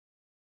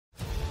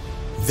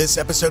This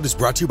episode is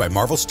brought to you by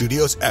Marvel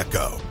Studios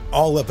Echo.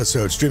 All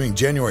episodes streaming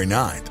January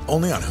 9th,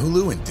 only on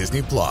Hulu and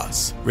Disney+.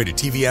 Rated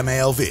TV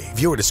MALV.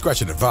 Viewer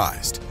discretion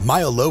advised.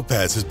 Maya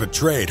Lopez has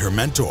betrayed her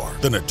mentor,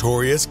 the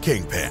notorious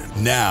Kingpin.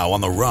 Now on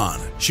the run,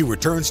 she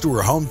returns to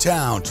her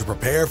hometown to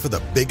prepare for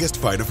the biggest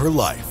fight of her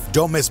life.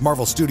 Don't miss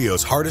Marvel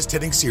Studios'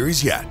 hardest-hitting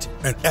series yet.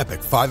 An epic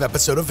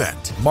 5-episode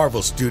event.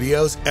 Marvel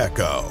Studios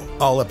Echo.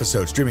 All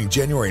episodes streaming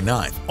January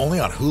 9th, only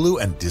on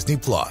Hulu and Disney+.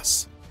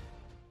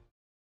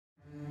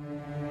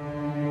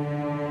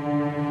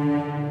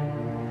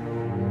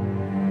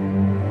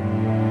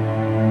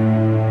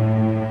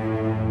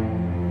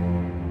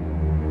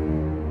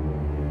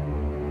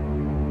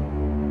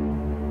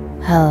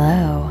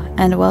 Hello,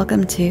 and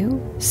welcome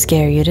to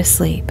Scare You to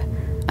Sleep.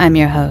 I'm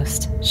your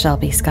host,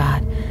 Shelby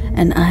Scott,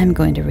 and I'm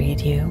going to read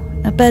you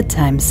a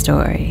bedtime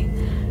story.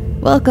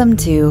 Welcome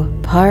to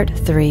part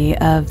 3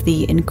 of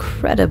the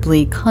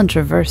incredibly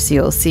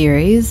controversial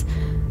series,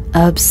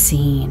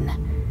 Obscene.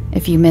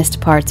 If you missed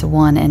parts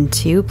 1 and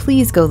 2,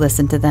 please go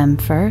listen to them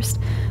first.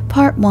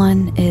 Part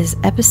 1 is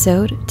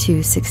episode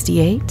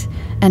 268,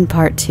 and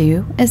part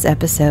 2 is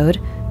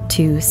episode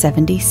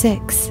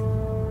 276.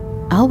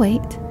 I'll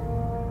wait.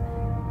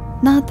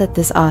 Not that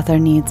this author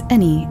needs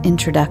any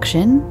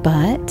introduction,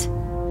 but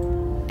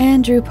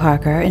Andrew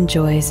Parker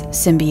enjoys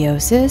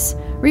symbiosis,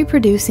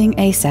 reproducing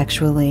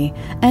asexually,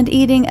 and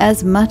eating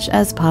as much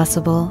as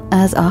possible,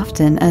 as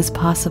often as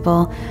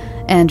possible.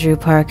 Andrew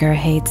Parker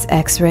hates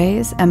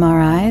X-rays,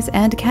 MRIs,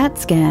 and CAT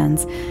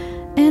scans.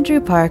 Andrew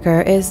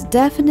Parker is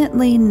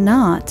definitely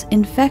not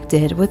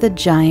infected with a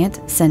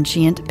giant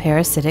sentient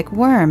parasitic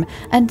worm,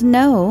 and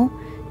no,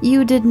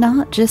 you did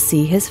not just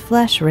see his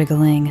flesh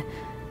wriggling.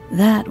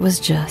 That was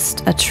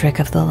just a trick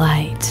of the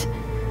light.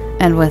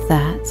 And with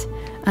that,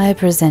 I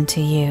present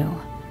to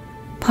you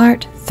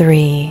part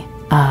 3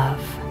 of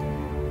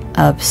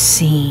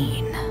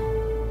Obscene.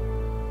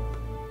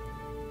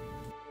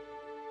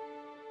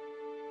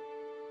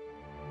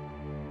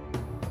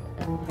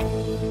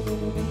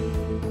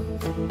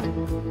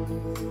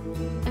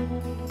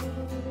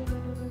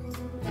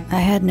 I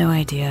had no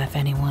idea if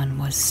anyone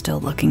was still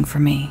looking for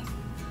me,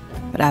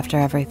 but after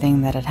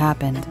everything that had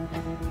happened,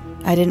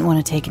 I didn't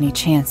want to take any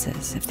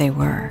chances if they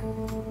were.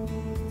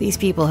 These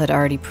people had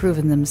already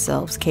proven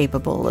themselves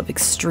capable of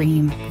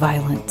extreme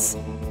violence.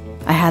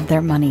 I had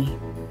their money.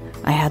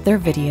 I had their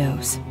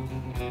videos.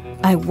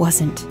 I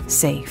wasn't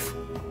safe.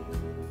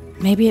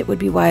 Maybe it would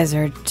be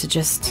wiser to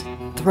just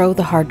throw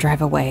the hard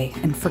drive away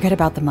and forget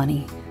about the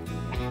money.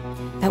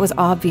 That was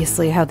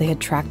obviously how they had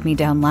tracked me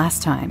down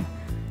last time,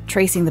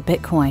 tracing the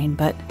Bitcoin,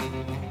 but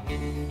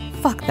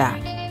fuck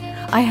that.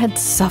 I had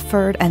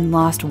suffered and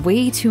lost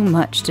way too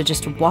much to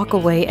just walk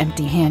away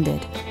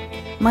empty-handed.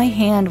 My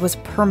hand was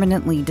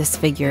permanently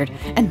disfigured,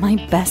 and my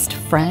best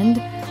friend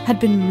had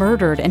been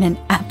murdered in an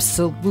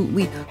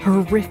absolutely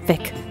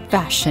horrific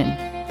fashion.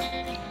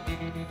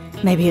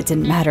 Maybe it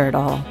didn't matter at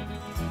all.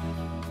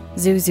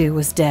 Zuzu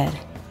was dead.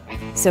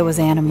 So was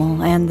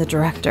Animal and the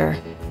director.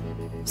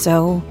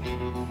 So,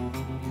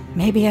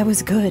 maybe I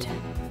was good.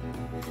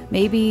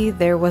 Maybe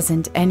there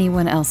wasn't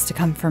anyone else to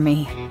come for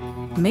me.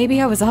 Maybe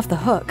I was off the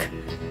hook.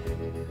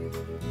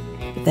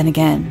 But then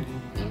again,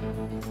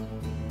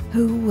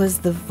 who was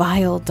the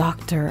vile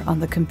doctor on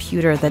the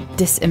computer that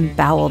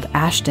disemboweled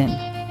Ashton?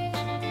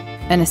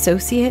 An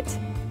associate?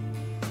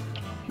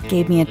 It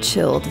gave me a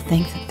chill to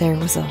think that there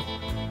was a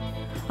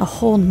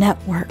whole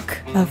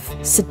network of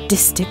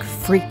sadistic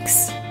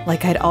freaks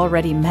like I'd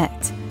already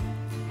met,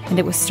 and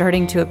it was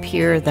starting to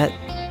appear that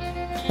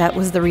that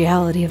was the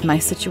reality of my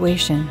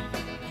situation.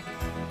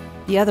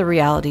 The other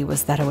reality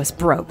was that I was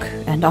broke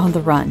and on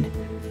the run.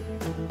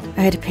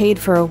 I had paid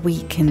for a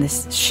week in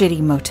this shitty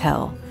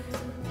motel,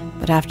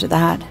 but after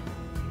that,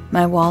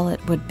 my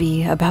wallet would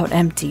be about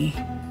empty.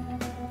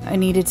 I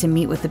needed to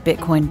meet with the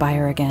Bitcoin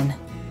buyer again.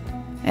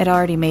 I'd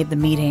already made the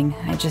meeting,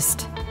 I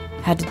just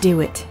had to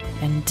do it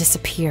and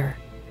disappear.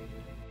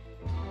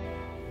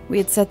 We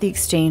had set the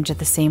exchange at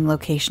the same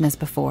location as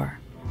before,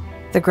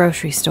 the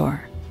grocery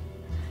store.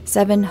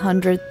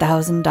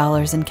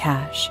 $700,000 in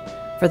cash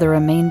for the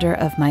remainder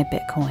of my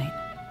Bitcoin.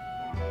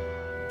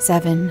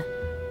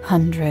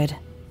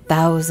 $700,000.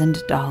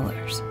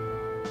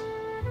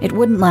 It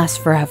wouldn't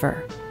last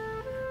forever,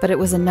 but it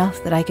was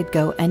enough that I could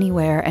go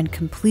anywhere and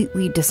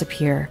completely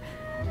disappear.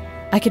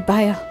 I could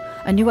buy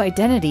a new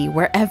identity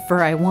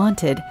wherever I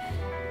wanted.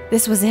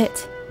 This was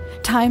it.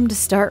 Time to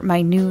start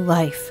my new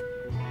life.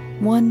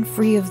 One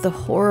free of the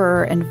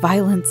horror and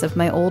violence of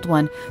my old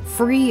one,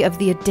 free of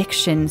the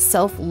addiction,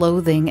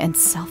 self-loathing, and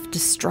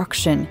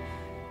self-destruction.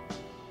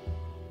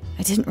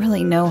 I didn't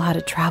really know how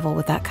to travel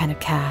with that kind of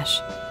cash.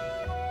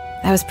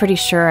 I was pretty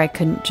sure I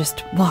couldn't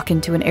just walk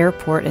into an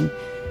airport and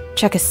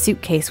check a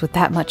suitcase with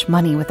that much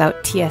money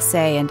without TSA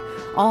and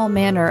all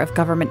manner of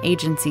government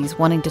agencies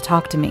wanting to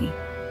talk to me.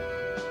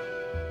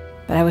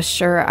 But I was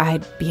sure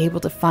I'd be able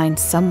to find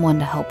someone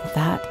to help with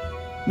that.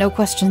 No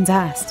questions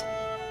asked.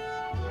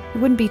 It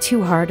wouldn't be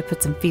too hard to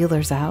put some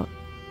feelers out.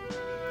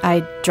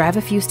 I'd drive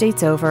a few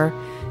states over,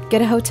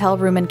 get a hotel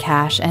room in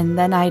cash, and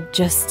then I'd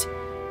just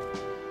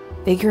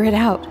Figure it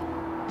out.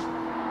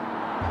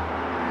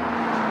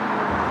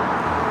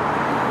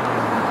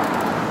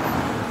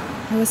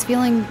 I was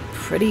feeling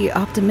pretty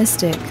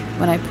optimistic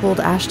when I pulled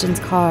Ashton's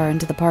car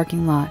into the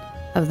parking lot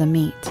of the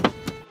meet.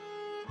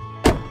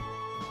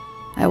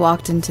 I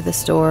walked into the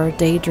store,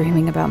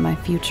 daydreaming about my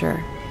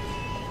future.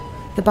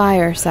 The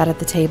buyer sat at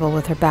the table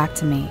with her back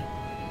to me.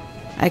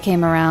 I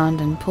came around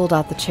and pulled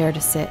out the chair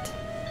to sit.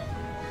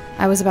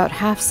 I was about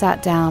half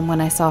sat down when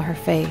I saw her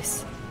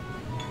face.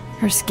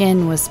 Her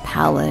skin was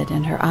pallid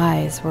and her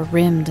eyes were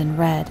rimmed and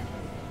red.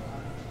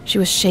 She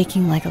was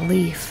shaking like a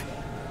leaf.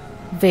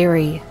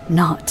 Very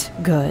not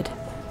good.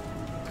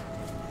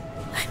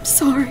 "I'm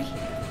sorry,"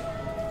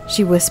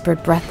 she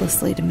whispered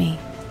breathlessly to me.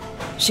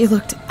 She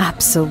looked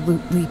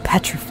absolutely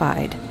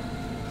petrified.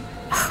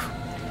 Oh,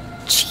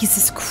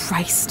 Jesus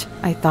Christ,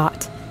 I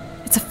thought.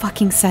 It's a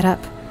fucking setup.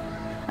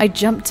 I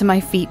jumped to my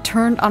feet,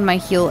 turned on my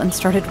heel, and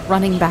started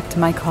running back to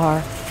my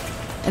car.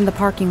 In the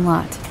parking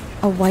lot,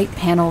 a white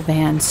panel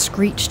van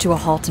screeched to a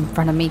halt in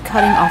front of me,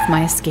 cutting off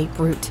my escape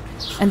route,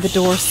 and the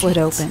door slid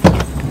open.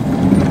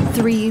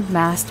 3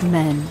 masked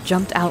men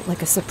jumped out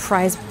like a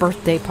surprise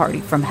birthday party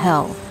from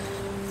hell.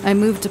 I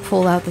moved to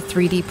pull out the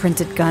 3D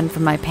printed gun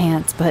from my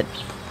pants, but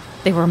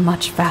they were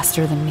much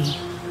faster than me.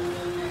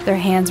 Their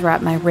hands were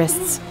at my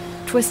wrists,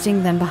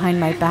 twisting them behind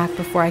my back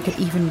before I could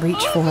even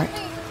reach for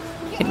it.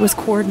 It was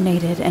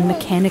coordinated and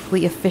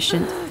mechanically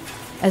efficient,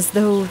 as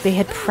though they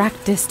had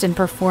practiced and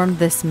performed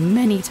this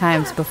many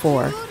times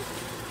before.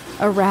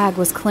 A rag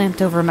was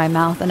clamped over my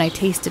mouth, and I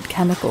tasted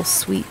chemical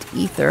sweet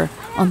ether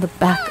on the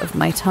back of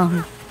my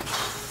tongue.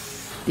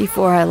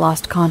 Before I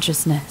lost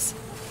consciousness,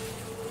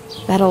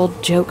 that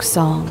old joke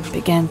song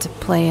began to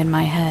play in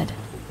my head.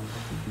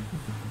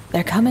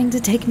 "They're coming to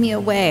take me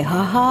away,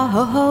 ha ha,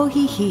 ho ho,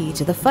 hee hee,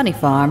 to the funny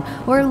farm,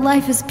 where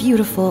life is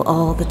beautiful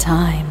all the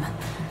time."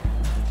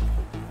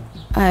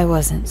 I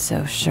wasn't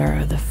so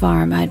sure the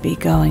farm I'd be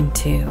going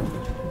to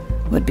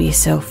would be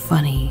so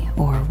funny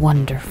or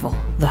wonderful,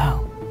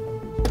 though.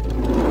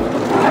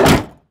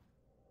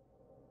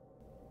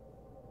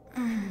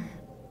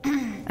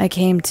 I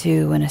came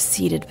to in a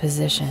seated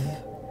position.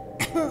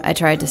 I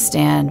tried to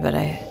stand, but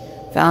I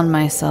found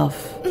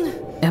myself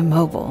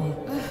immobile.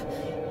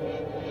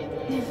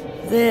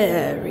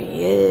 "There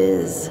he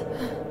is.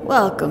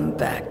 Welcome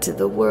back to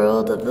the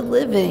world of the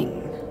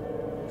living,"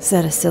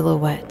 said a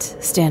silhouette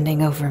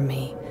standing over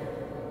me.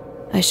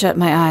 I shut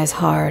my eyes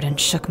hard and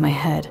shook my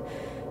head,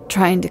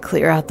 trying to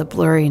clear out the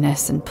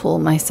blurriness and pull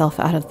myself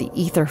out of the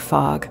ether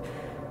fog.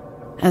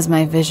 As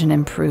my vision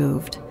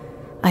improved,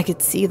 I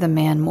could see the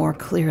man more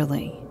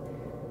clearly.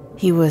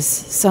 He was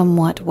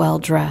somewhat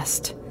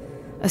well-dressed,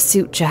 a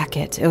suit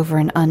jacket over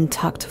an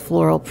untucked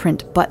floral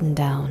print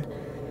button-down,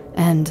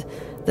 and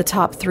the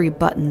top 3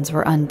 buttons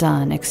were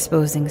undone,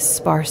 exposing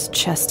sparse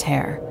chest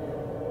hair,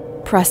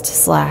 pressed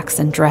slacks,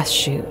 and dress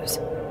shoes.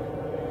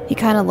 He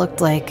kind of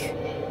looked like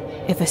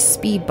if a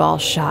speedball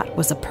shot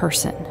was a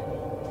person.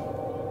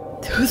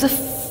 "Who the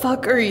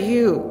fuck are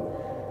you?"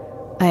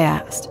 I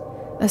asked,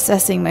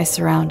 assessing my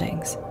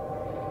surroundings.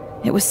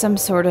 It was some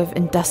sort of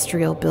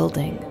industrial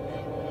building,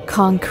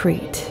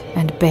 concrete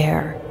and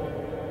bare.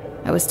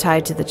 I was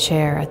tied to the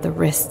chair at the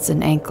wrists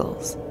and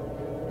ankles,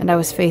 and I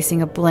was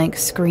facing a blank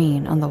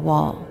screen on the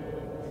wall.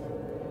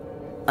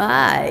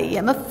 "I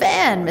am a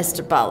fan,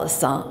 Mr.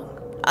 Balasong.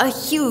 A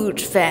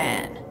huge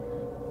fan,"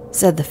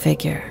 said the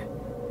figure.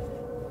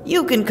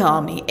 "You can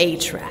call me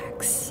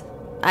Atrax.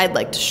 I'd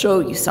like to show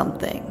you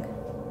something."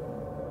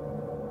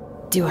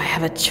 "Do I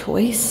have a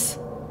choice?"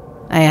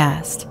 I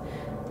asked,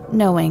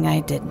 knowing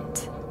I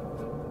didn't.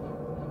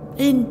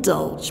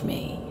 "Indulge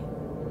me,"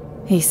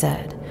 he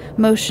said,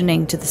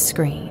 motioning to the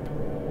screen.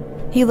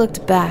 He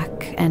looked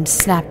back and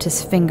snapped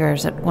his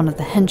fingers at one of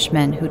the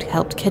henchmen who'd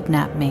helped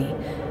kidnap me,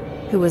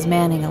 who was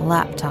manning a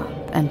laptop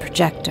and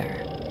projector.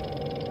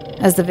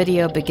 As the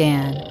video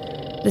began,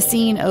 the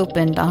scene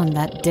opened on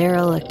that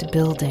derelict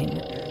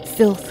building,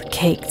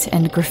 filth-caked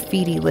and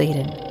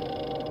graffiti-laden.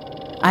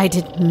 I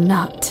did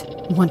not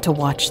want to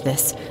watch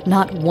this,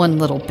 not one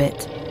little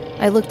bit.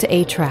 I looked at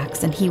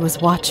Atrax, and he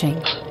was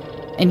watching,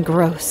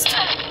 engrossed.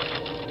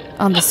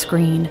 On the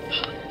screen,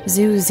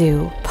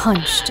 Zuzu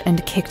punched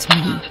and kicked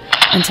me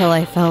until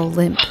I fell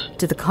limp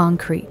to the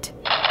concrete.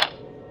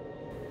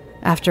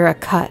 After a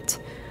cut,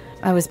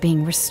 I was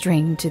being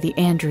restrained to the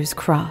Andrews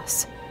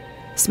Cross.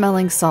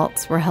 Smelling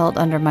salts were held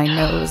under my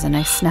nose, and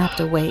I snapped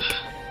awake,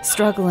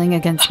 struggling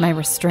against my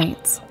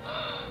restraints.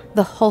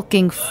 The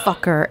hulking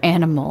fucker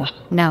animal,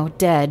 now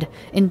dead,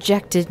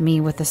 injected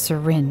me with a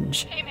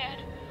syringe.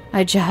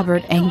 I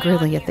jabbered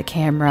angrily at the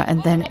camera,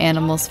 and then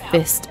Animal's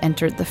fist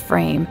entered the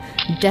frame,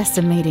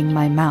 decimating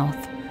my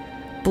mouth.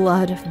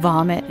 Blood,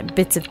 vomit, and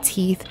bits of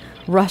teeth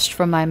rushed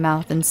from my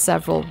mouth in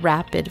several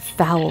rapid,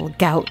 foul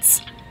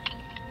gouts.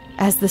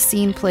 As the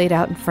scene played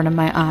out in front of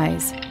my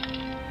eyes,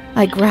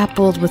 I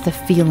grappled with the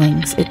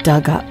feelings it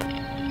dug up.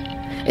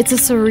 It's a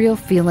surreal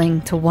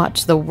feeling to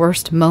watch the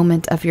worst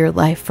moment of your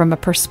life from a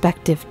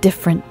perspective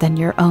different than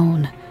your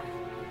own.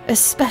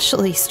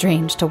 Especially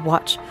strange to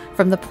watch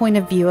from the point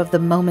of view of the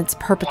moment's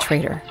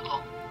perpetrator.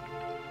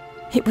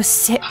 It was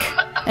sick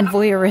and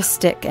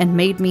voyeuristic and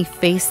made me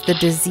face the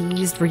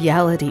diseased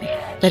reality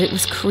that it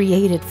was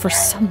created for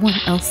someone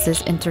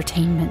else's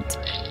entertainment.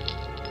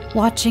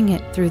 Watching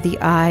it through the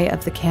eye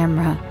of the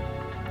camera,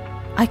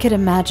 I could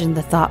imagine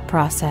the thought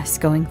process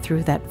going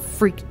through that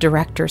freak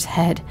director's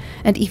head,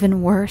 and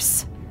even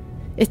worse,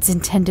 its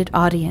intended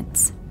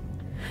audience.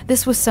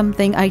 This was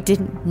something I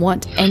didn't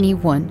want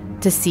anyone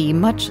to see,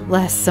 much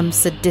less some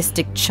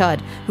sadistic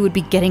chud who would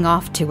be getting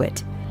off to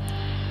it.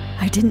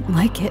 I didn't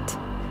like it.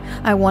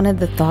 I wanted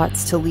the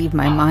thoughts to leave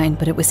my mind,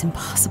 but it was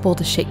impossible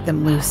to shake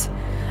them loose.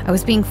 I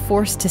was being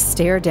forced to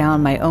stare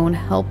down my own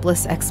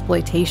helpless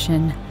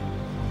exploitation.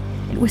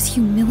 It was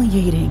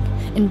humiliating,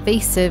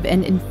 invasive,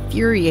 and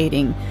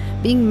infuriating,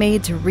 being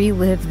made to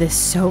relive this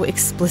so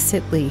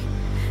explicitly.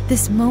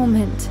 This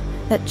moment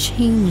that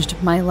changed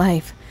my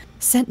life,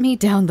 sent me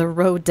down the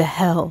road to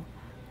hell.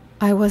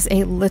 I was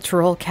a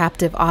literal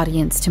captive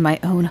audience to my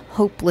own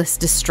hopeless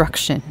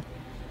destruction.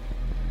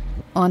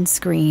 On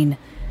screen,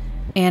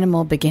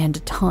 Animal began to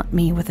taunt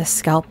me with a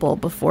scalpel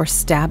before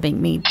stabbing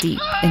me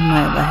deep in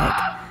my leg.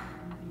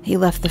 He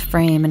left the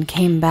frame and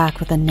came back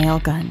with a nail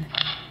gun,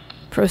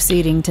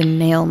 proceeding to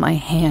nail my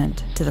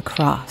hand to the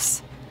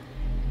cross.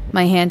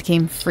 My hand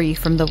came free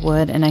from the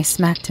wood, and I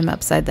smacked him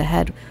upside the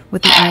head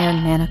with the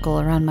iron manacle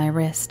around my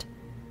wrist.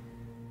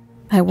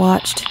 I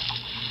watched,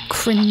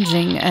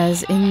 cringing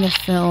as in the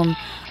film,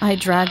 I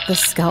dragged the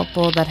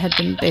scalpel that had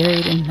been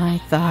buried in my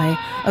thigh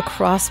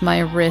across my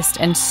wrist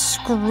and,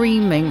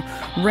 screaming,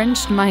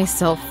 wrenched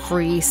myself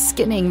free,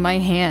 skinning my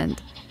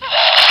hand.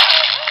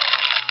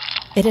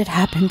 It had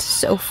happened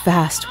so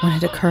fast when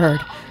it occurred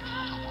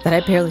that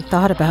I barely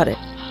thought about it,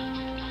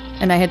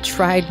 and I had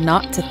tried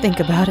not to think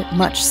about it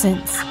much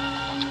since.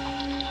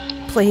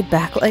 Played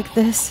back like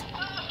this,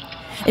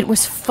 it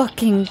was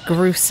fucking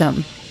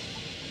gruesome.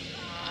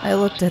 I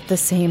looked at the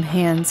same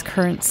hand's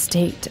current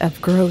state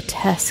of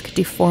grotesque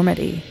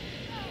deformity,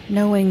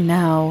 knowing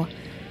now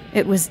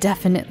it was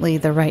definitely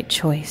the right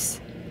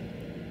choice.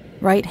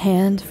 Right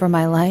hand for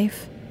my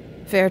life?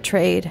 Fair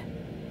trade.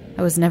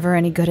 I was never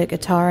any good at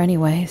guitar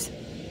anyways.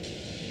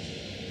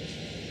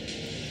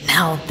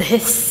 Now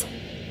this,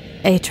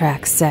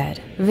 Atrax said,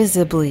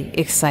 visibly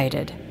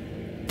excited.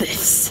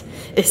 This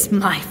is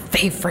my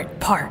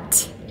favorite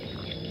part.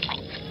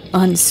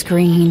 On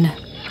screen,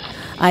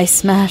 I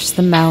smashed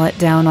the mallet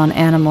down on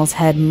Animal's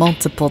head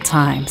multiple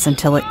times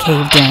until it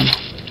caved in.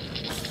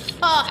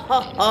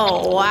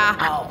 Oh,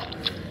 wow.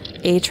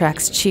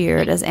 Atrax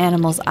cheered as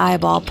Animal's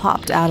eyeball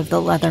popped out of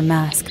the leather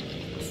mask.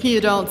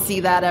 You don't see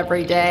that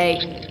every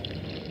day.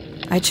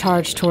 I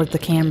charged toward the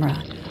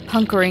camera,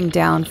 hunkering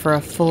down for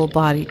a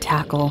full-body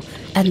tackle,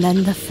 and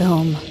then the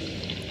film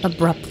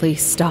abruptly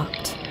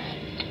stopped.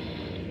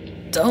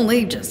 Don't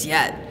leave just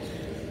yet.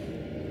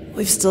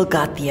 We've still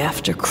got the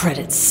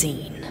after-credits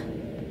scene.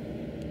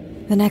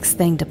 The next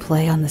thing to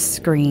play on the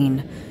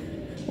screen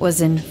was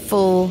in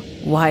full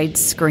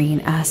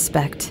widescreen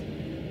aspect,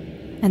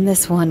 and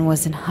this one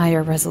was in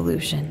higher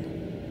resolution.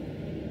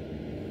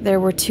 There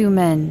were two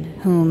men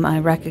whom I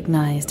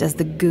recognized as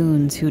the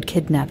goons who'd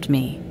kidnapped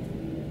me.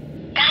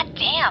 God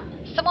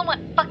damn, someone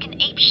went fucking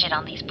apeshit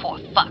on these poor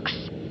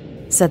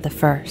fucks, said the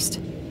first.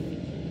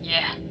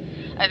 Yeah,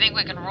 I think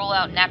we can rule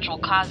out natural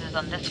causes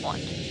on this one,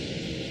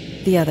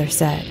 the other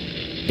said,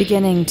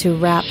 beginning to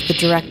wrap the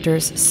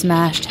director's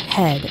smashed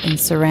head in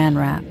saran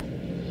wrap.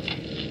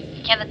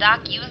 Can the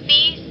doc use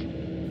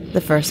these? The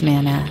first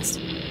man asked.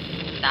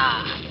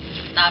 Nah,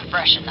 not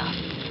fresh enough,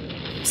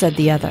 said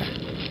the other.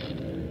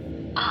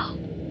 Oh,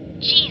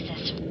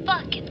 Jesus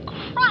fucking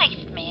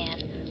Christ,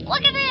 man.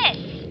 Look at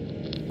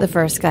this! The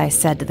first guy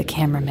said to the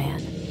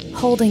cameraman,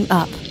 holding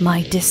up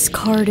my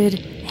discarded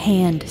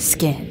hand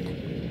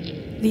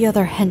skin. The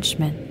other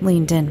henchman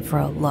leaned in for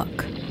a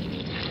look.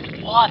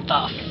 What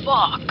the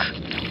fuck?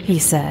 He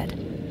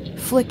said,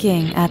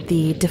 flicking at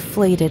the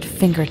deflated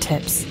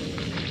fingertips.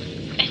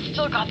 It's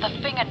still got the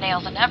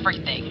fingernails and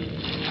everything.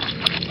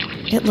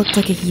 It looked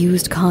like a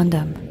used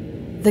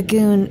condom. The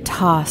goon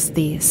tossed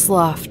the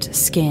sloughed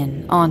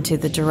skin onto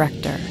the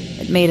director.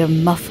 It made a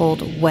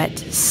muffled, wet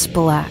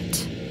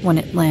splat when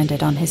it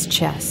landed on his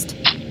chest.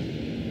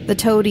 The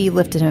toady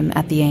lifted him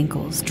at the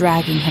ankles,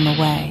 dragging him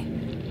away.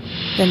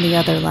 Then the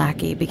other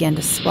lackey began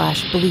to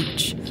splash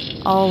bleach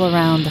all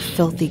around the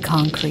filthy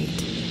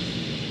concrete.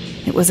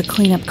 It was a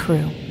cleanup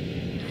crew.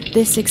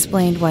 This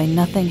explained why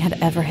nothing had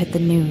ever hit the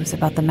news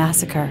about the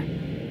massacre.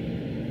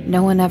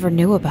 No one ever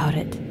knew about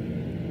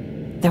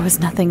it. There was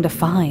nothing to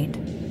find.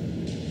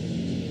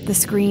 The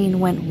screen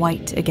went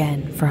white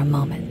again for a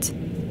moment.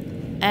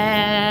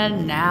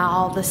 And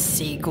now the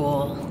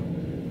sequel,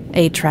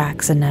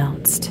 Atrax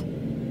announced.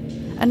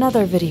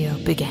 Another video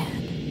began.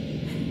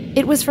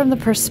 It was from the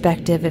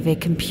perspective of a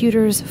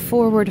computer's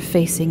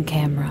forward-facing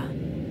camera.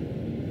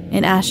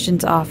 In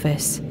Ashton's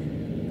office,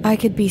 I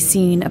could be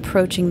seen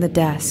approaching the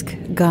desk,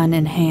 gun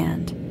in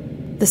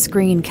hand. The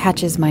screen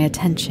catches my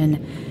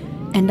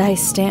attention, and I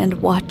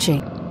stand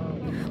watching,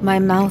 my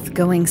mouth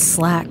going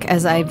slack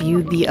as I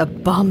viewed the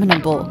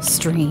abominable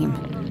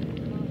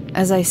stream.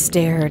 As I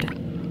stared,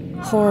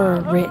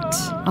 horror writ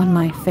on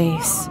my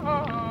face.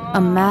 A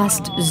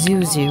masked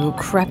Zuzu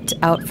crept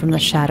out from the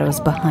shadows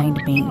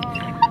behind me.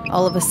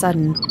 All of a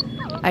sudden,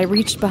 I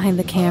reached behind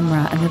the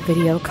camera and the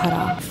video cut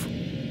off.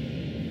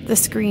 The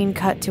screen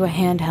cut to a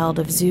handheld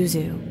of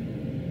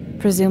Zuzu,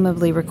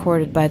 presumably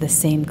recorded by the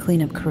same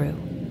cleanup crew.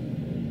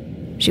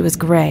 She was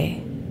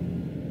gray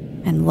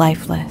and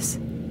lifeless.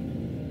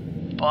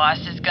 Boss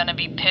is gonna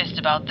be pissed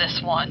about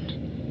this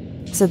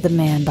one, said the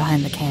man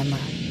behind the camera.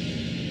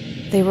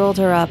 They rolled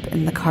her up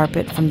in the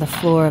carpet from the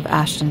floor of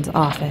Ashton's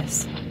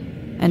office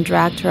and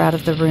dragged her out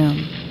of the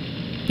room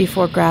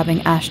before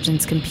grabbing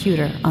Ashton's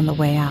computer on the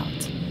way out.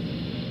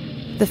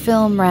 The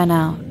film ran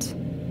out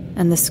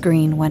and the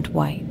screen went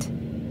white.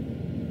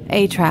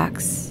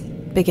 A-Tracks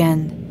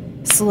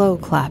began slow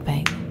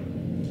clapping.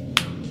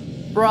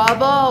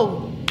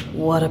 Bravo!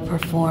 What a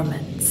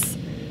performance.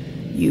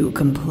 You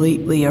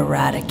completely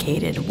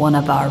eradicated one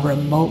of our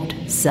remote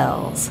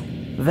cells.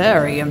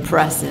 Very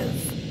impressive.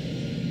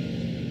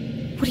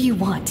 What do you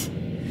want?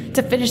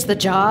 To finish the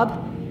job?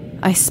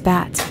 I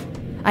spat.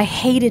 I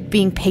hated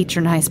being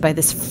patronized by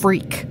this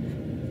freak.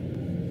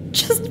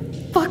 Just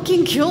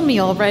fucking kill me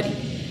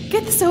already.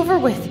 Get this over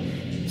with.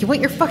 You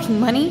want your fucking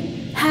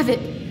money? Have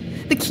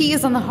it. The key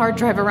is on the hard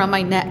drive around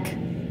my neck.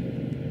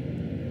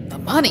 The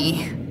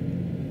money?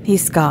 He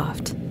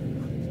scoffed.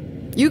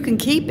 You can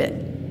keep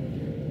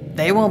it.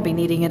 They won't be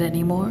needing it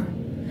anymore.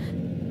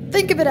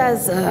 Think of it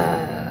as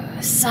a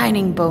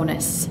signing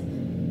bonus.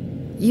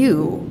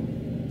 You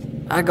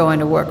are going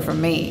to work for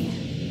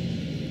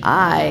me.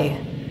 I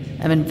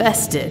am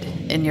invested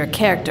in your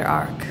character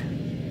arc.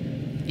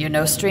 You're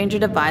no stranger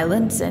to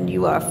violence, and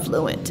you are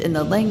fluent in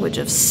the language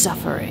of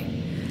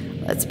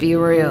suffering. Let's be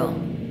real.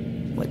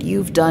 What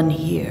you've done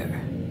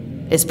here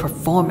is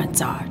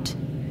performance art.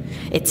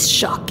 It's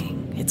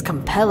shocking, it's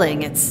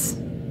compelling, it's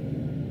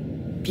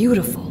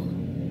beautiful.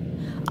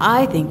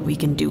 I think we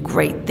can do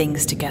great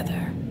things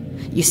together.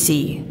 You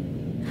see,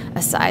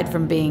 aside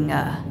from being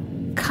a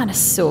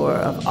connoisseur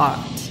of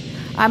art,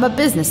 I'm a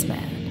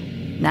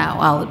businessman. Now,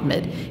 I'll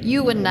admit,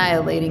 you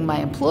annihilating my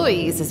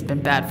employees has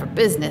been bad for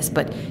business,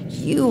 but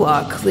you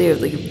are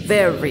clearly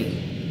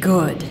very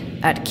good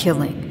at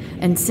killing.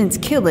 And since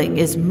killing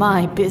is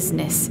my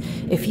business,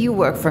 if you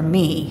work for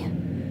me,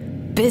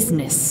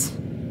 business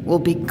will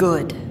be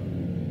good.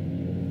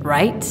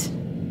 Right?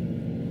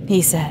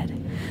 He said,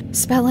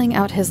 spelling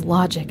out his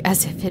logic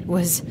as if it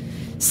was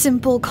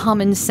simple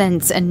common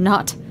sense and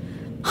not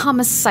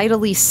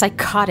homicidally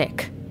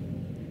psychotic.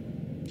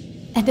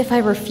 And if I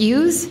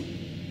refuse?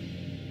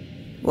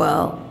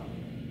 Well,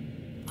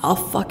 I'll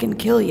fucking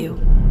kill you.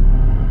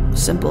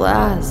 Simple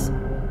as.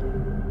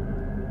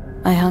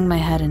 I hung my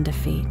head in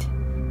defeat.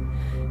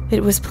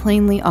 It was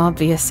plainly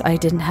obvious I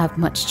didn't have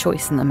much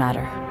choice in the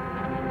matter.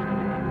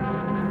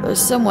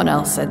 There's someone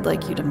else I'd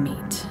like you to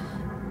meet.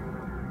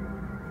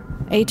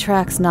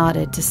 A-Tracks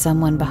nodded to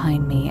someone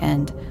behind me,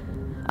 and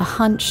a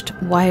hunched,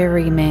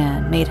 wiry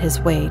man made his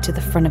way to the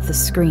front of the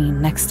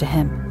screen next to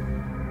him.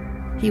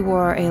 He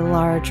wore a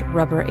large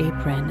rubber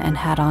apron and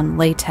had on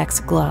latex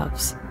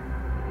gloves.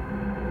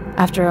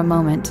 After a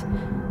moment,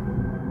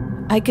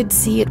 I could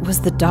see it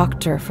was the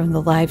doctor from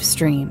the live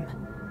stream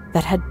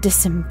that had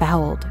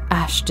disemboweled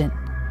Ashton.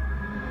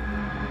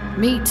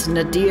 Meet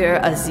Nadir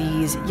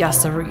Aziz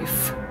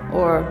Yassarif,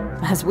 or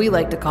as we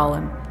like to call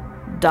him,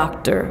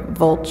 Dr.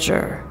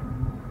 Vulture,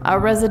 our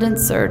resident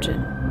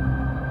surgeon.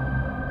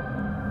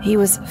 He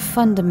was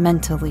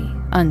fundamentally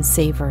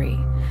unsavory.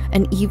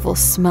 An evil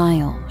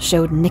smile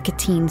showed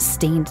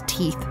nicotine-stained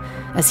teeth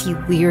as he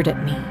leered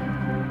at me.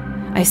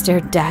 I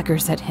stared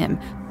daggers at him,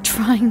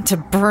 trying to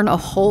burn a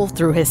hole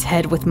through his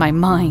head with my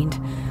mind,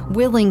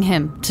 willing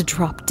him to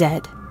drop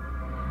dead.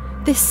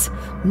 This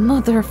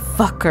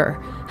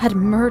motherfucker had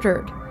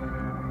murdered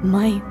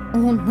my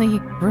only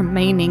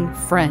remaining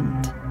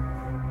friend.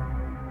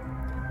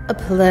 A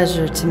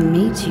pleasure to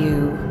meet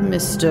you,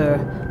 Mr.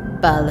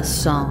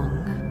 Balasong,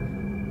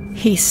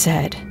 he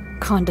said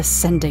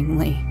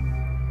condescendingly.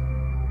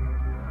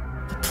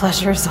 The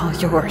pleasure is all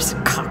yours,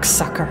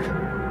 cocksucker.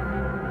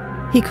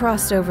 He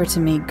crossed over to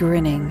me,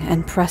 grinning,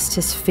 and pressed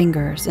his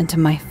fingers into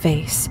my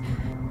face,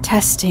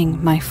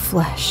 testing my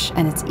flesh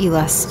and its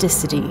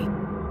elasticity.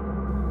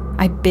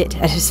 I bit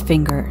at his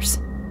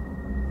fingers.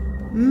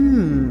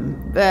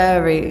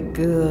 Very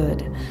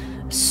good.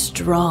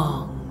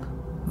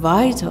 Strong.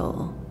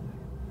 Vital.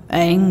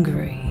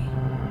 Angry.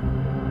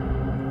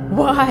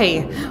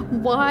 Why?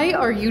 Why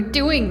are you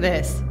doing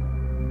this?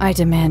 I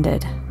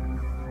demanded.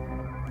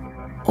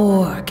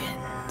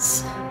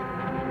 Organs,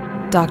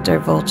 Dr.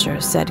 Vulture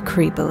said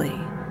creepily.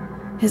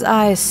 His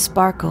eyes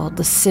sparkled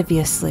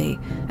lasciviously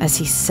as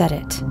he said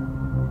it.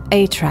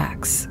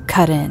 A-Tracks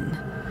cut in.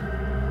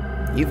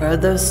 You've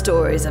heard those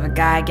stories of a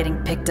guy getting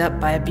picked up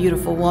by a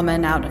beautiful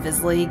woman out of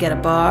his league at a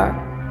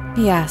bar?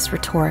 He asked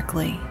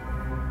rhetorically.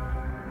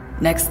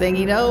 Next thing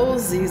he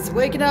knows, he's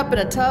waking up in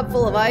a tub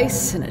full of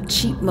ice in a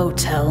cheap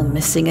motel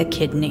missing a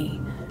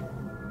kidney.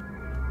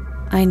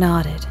 I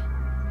nodded.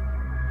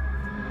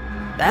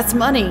 That's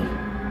money.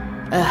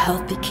 A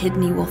healthy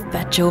kidney will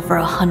fetch over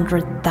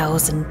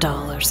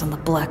 $100,000 on the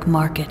black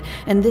market,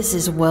 and this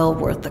is well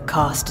worth the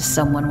cost to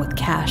someone with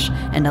cash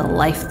and a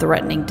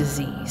life-threatening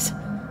disease.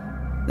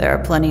 There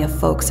are plenty of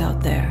folks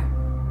out there.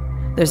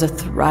 There's a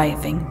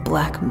thriving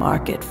black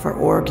market for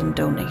organ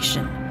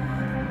donation.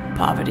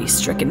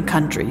 Poverty-stricken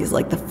countries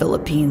like the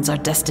Philippines are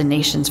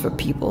destinations for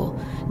people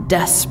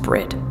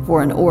desperate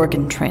for an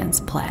organ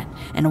transplant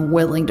and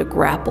willing to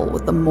grapple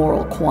with the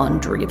moral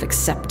quandary of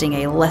accepting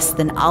a less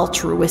than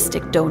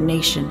altruistic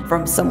donation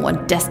from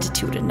someone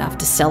destitute enough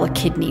to sell a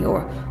kidney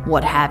or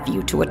what have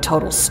you to a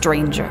total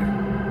stranger.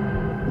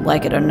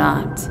 Like it or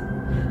not,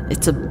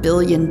 it's a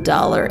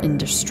billion-dollar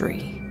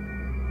industry.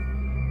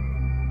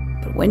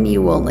 But when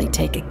you only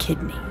take a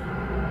kidney,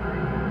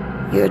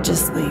 you're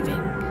just leaving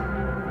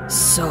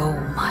so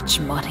much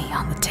money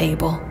on the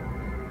table,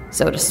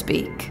 so to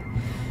speak.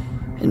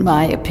 In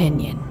my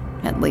opinion,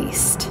 at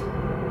least.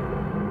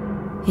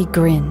 He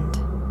grinned,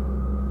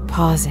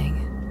 pausing.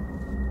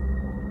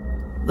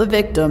 The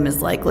victim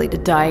is likely to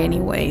die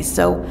anyway,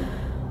 so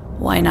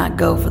why not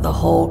go for the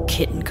whole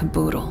kit and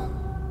caboodle?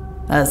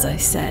 As I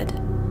said,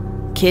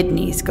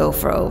 kidneys go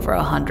for over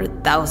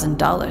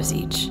 $100,000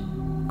 each.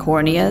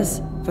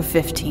 Corneas for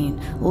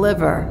 $15,000,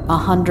 liver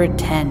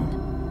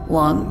 $110,000,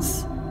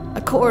 lungs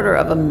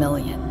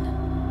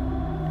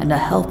 $250,000, and a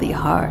healthy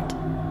heart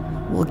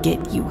will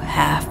get you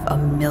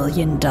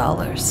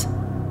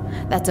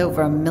 $500,000. That's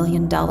over $1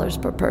 million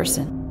per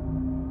person.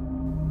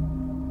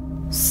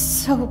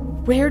 So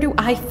where do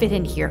I fit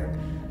in here?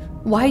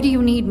 Why do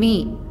you need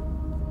me?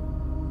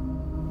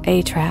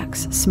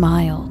 Atrax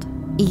smiled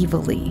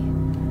evilly.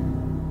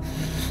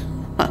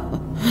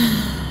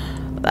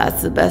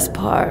 That's the best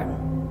part.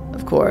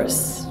 Of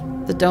course,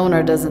 the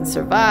donor doesn't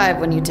survive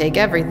when you take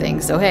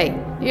everything, so hey,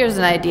 here's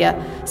an idea.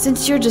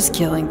 Since you're just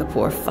killing the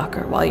poor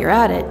fucker while you're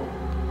at it,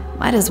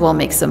 might as well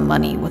make some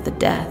money with the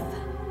death.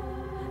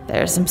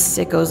 There are some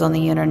sickos on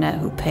the internet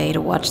who pay to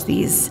watch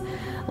these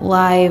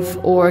live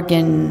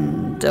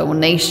organ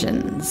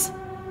donations.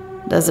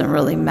 Doesn't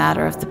really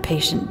matter if the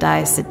patient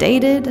dies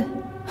sedated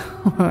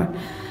or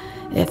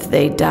if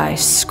they die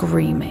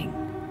screaming.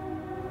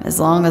 As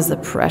long as the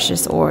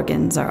precious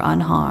organs are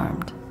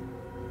unharmed,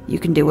 you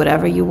can do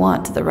whatever you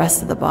want to the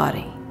rest of the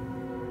body.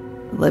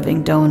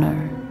 Living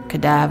donor,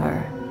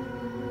 cadaver,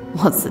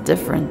 what's the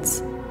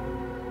difference?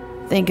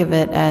 Think of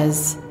it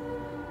as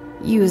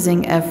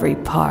using every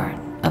part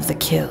of the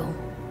kill.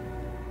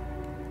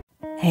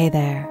 Hey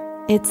there,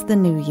 it's the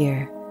new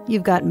year.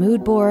 You've got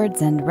mood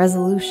boards and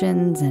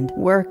resolutions, and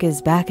work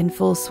is back in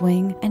full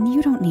swing, and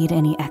you don't need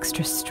any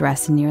extra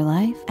stress in your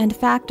life. And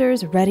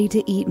Factor's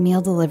ready-to-eat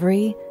meal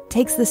delivery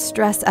takes the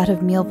stress out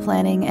of meal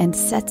planning and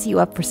sets you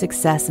up for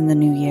success in the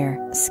new year.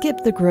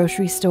 Skip the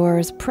grocery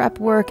stores, prep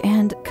work,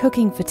 and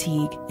cooking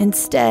fatigue.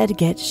 Instead,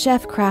 get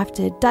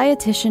chef-crafted,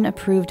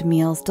 dietitian-approved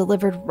meals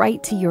delivered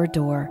right to your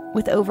door,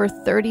 with over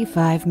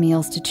 35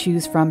 meals to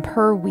choose from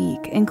per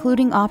week,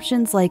 including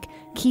options like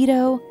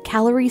keto,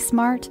 calorie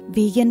smart,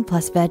 vegan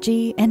plus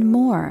veggie, and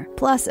more.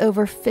 Plus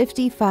over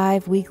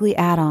 55 weekly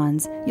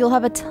add-ons. You'll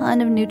have a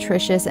ton of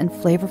nutritious and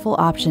flavorful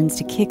options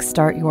to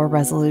kickstart your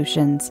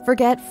resolutions.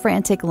 Forget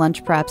frantic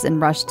lunch preps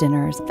and rush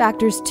dinners.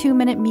 Factor's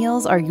 2-minute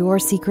meals are your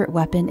secret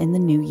weapon in the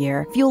new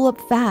year. Fuel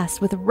up fast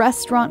with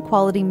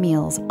restaurant-quality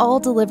meals, all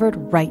delivered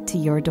right to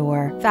your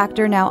door.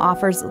 Factor now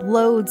offers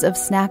loads of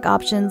snack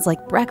options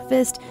like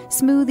breakfast,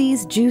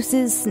 smoothies,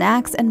 juices,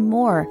 snacks, and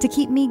more to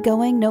keep me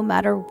going no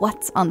matter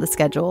what's on the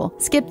schedule.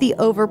 Skip the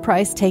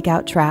overpriced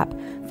takeout trap.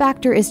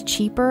 Factor is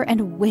cheaper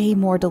and way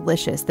more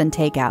delicious than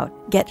takeout.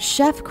 Get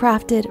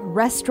chef-crafted,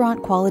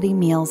 restaurant-quality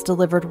meals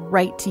delivered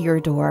right to your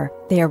door.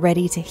 They are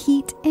ready to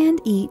heat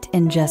and eat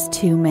in just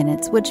 2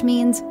 minutes, which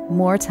means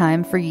more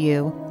time for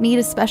you. Need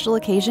a special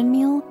occasion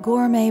meal?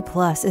 Gourmet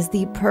Plus is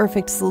the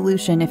perfect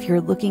solution if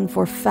you're looking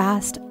for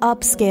fast,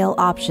 upscale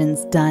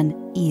options done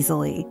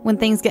easily. When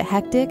things get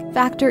hectic,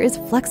 Factor is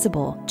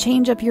flexible.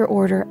 Change up your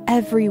order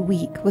every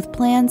week with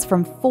plans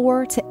from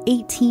 4 to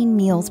 18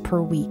 meals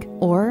per week.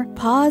 Or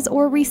pause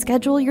or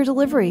reschedule your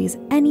deliveries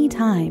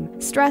anytime.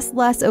 Stress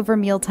less over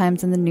meal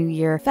times in the new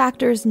year.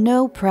 Factor's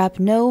no prep,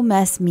 no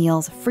mess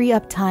meals free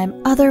up time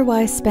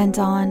otherwise spent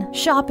on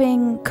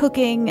shopping,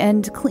 cooking,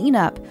 and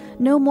cleanup.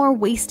 No more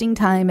wasting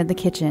time in the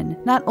kitchen.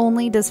 Not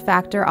only does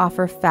Factor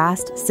offer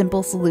fast,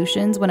 simple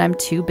solutions when I'm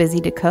too busy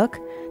to cook,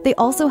 they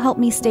also help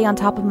me stay on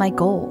top of my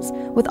goals.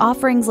 With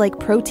offerings like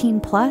Protein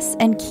Plus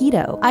and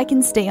Keto, I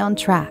can stay on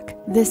track.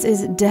 This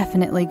is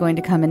definitely going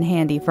to come in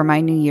handy for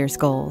my New Year's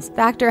goals.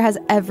 Factor has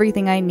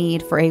everything I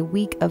need for a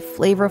week of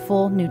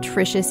flavorful,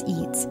 nutritious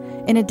eats.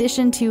 In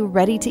addition to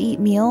ready-to-eat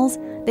meals,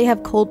 they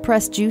have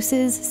cold-pressed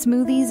juices,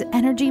 smoothies,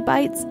 energy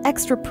bites,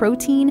 extra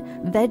protein,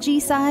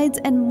 veggie sides,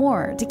 and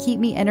more to keep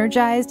me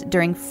energized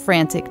during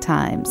frantic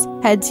times.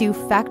 Head to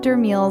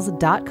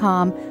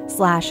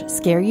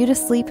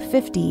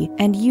factormeals.com/scareyoutosleep50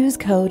 and use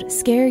code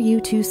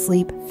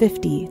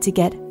scareyoutosleep50 to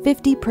get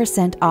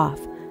 50% off.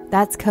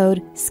 That's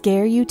code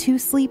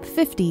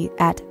scareyoutosleep50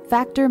 at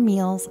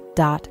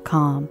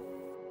factormeals.com.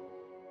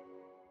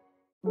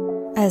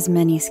 As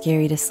many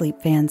Scary to Sleep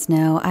fans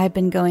know, I've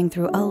been going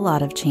through a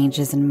lot of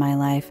changes in my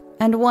life,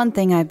 and one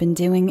thing I've been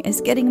doing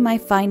is getting my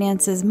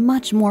finances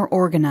much more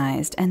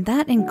organized, and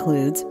that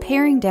includes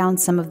paring down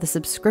some of the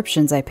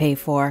subscriptions I pay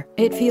for.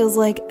 It feels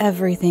like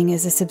everything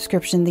is a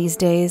subscription these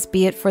days,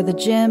 be it for the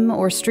gym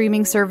or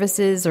streaming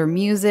services or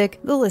music,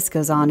 the list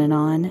goes on,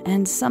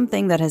 and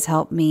something that has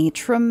helped me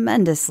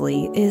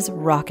tremendously is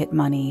Rocket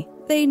Money.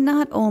 They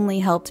not only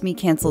helped me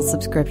cancel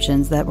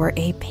subscriptions that were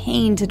a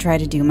pain to try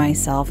to do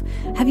myself.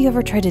 Have you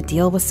ever tried to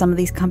deal with some of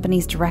these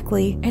companies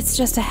directly? It's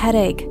just a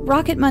headache.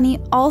 Rocket Money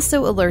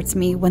also alerts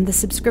me when the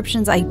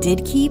subscriptions I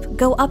did keep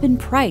go up in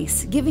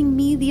price, giving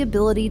me the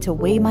ability to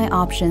weigh my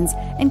options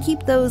and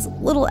keep those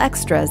little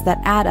extras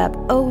that add up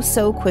oh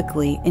so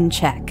quickly in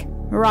check.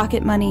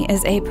 Rocket Money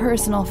is a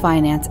personal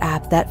finance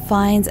app that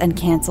finds and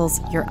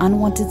cancels your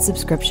unwanted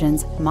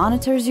subscriptions,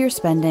 monitors your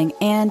spending,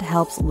 and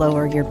helps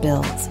lower your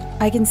bills.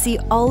 I can see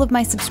all of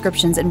my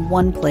subscriptions in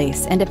one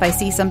place, and if I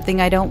see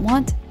something I don't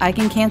want, I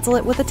can cancel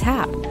it with a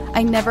tap.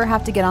 I never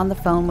have to get on the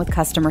phone with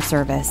customer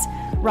service.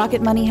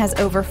 Rocket Money has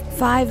over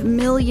 5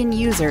 million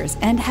users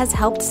and has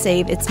helped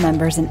save its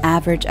members an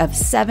average of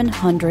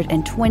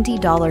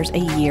 $720 a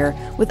year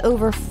with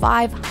over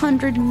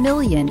 500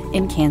 million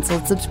in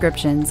canceled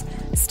subscriptions.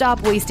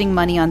 Stop wasting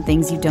money on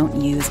things you don't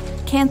use.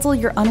 Cancel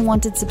your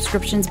unwanted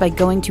subscriptions by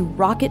going to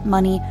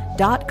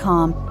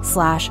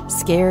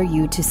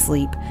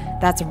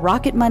rocketmoney.com/scareyoutosleep. That's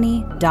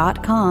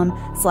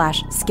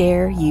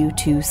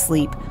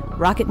rocketmoney.com/scareyoutosleep.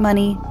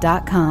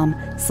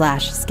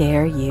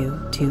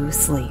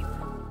 rocketmoney.com/scareyoutosleep.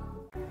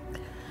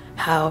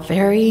 How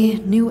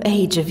very new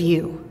age of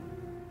you,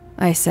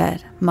 I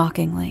said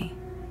mockingly.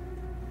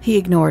 He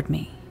ignored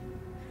me.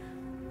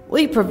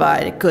 We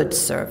provide a good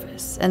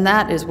service, and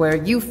that is where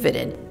you fit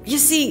in. You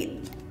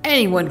see,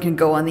 anyone can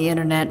go on the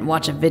internet and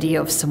watch a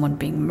video of someone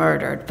being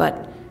murdered,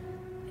 but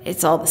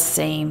it's all the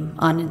same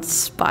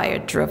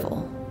uninspired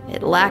drivel.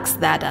 It lacks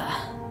that,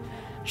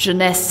 je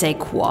ne sais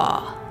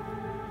quoi.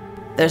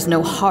 There's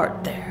no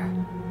heart there,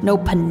 no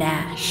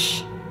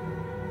panache.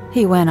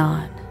 He went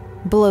on,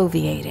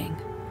 bloviating.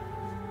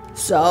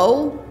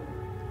 So,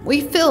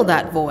 we fill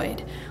that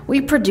void.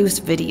 We produce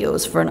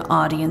videos for an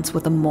audience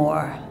with a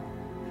more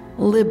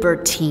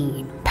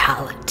libertine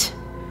palate.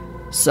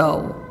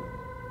 So,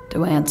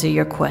 to answer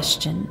your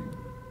question,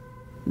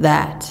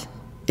 that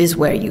is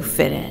where you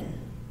fit in.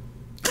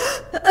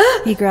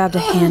 He grabbed a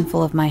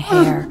handful of my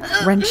hair,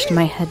 wrenched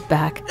my head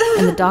back,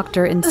 and the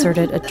doctor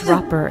inserted a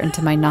dropper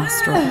into my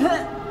nostril.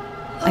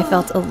 I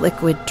felt a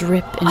liquid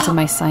drip into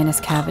my sinus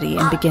cavity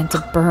and began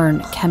to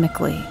burn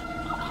chemically.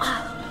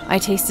 I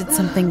tasted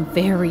something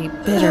very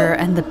bitter,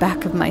 and the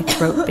back of my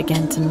throat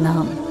began to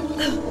numb.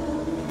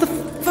 The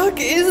fuck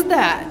is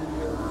that?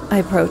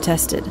 I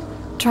protested,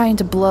 trying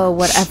to blow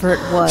whatever it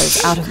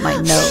was out of my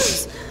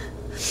nose.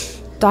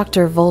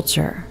 Dr.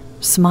 Vulture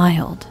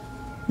smiled,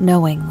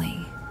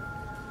 knowingly.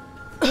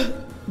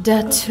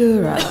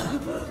 Datura,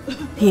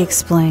 he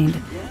explained,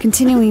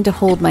 continuing to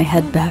hold my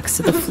head back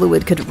so the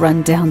fluid could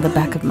run down the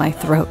back of my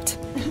throat.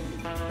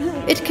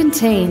 It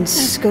contains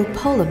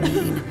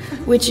scopolamine,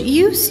 which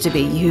used to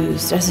be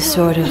used as a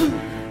sort of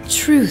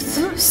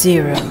truth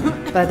serum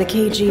by the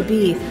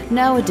KGB.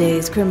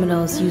 Nowadays,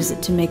 criminals use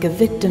it to make a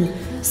victim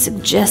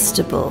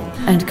suggestible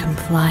and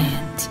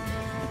compliant.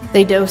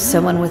 They dose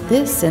someone with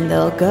this and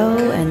they'll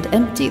go and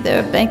empty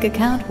their bank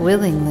account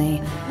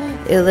willingly.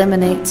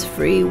 Eliminates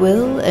free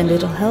will, and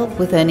it'll help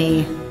with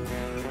any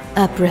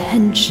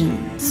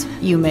apprehensions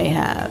you may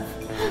have.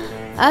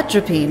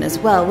 Atropine as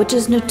well, which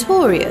is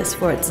notorious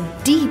for its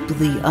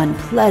deeply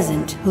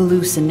unpleasant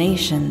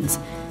hallucinations.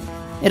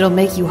 It'll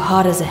make you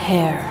hot as a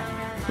hare,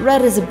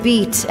 red as a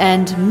beet,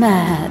 and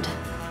mad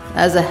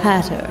as a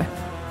hatter.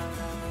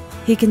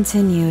 He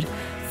continued,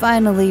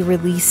 finally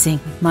releasing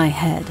my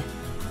head.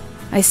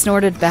 I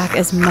snorted back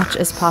as much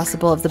as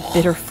possible of the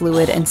bitter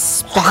fluid and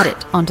spat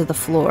it onto the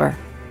floor.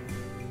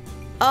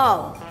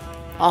 Oh,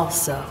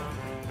 also,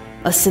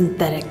 a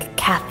synthetic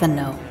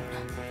cathinone,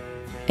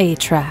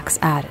 Atrax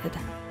added.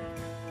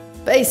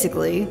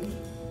 Basically,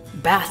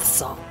 bath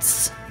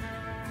salts.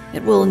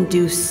 It will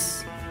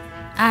induce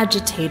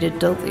agitated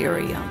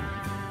delirium.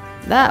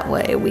 That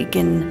way we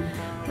can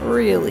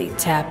really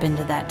tap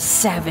into that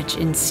savage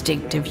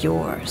instinct of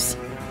yours,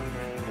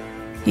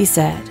 he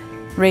said,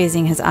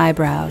 raising his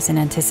eyebrows in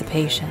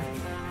anticipation.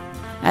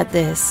 At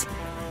this,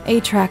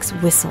 Atrax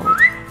whistled,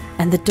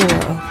 and the door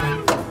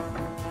opened.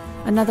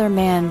 Another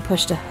man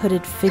pushed a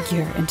hooded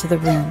figure into the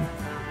room.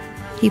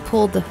 He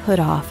pulled the hood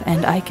off,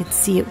 and I could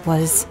see it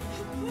was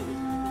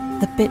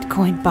the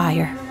Bitcoin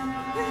buyer.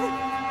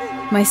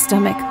 My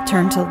stomach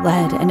turned to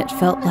lead, and it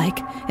felt like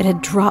it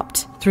had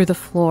dropped through the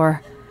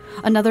floor.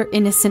 Another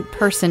innocent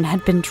person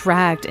had been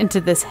dragged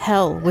into this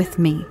hell with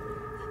me.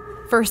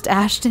 First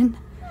Ashton,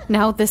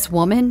 now this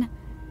woman.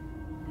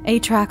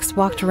 Atrax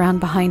walked around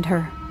behind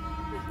her.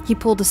 He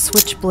pulled a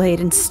switchblade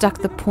and stuck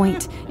the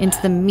point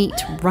into the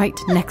meat right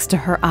next to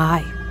her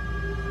eye.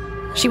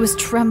 She was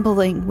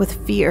trembling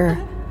with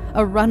fear.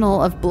 A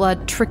runnel of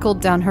blood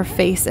trickled down her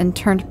face and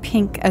turned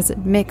pink as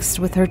it mixed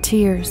with her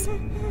tears.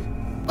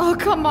 Oh,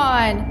 come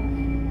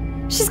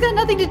on. She's got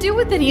nothing to do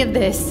with any of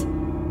this,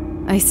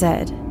 I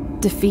said,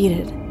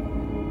 defeated.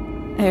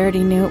 I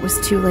already knew it was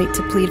too late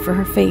to plead for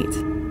her fate.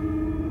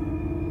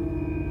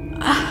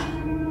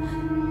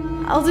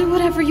 I'll do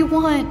whatever you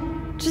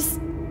want. Just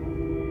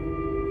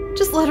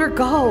let her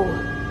go.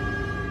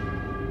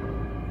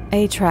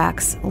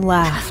 Atrax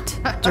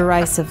laughed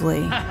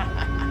derisively.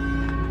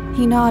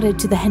 He nodded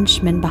to the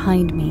henchman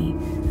behind me,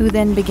 who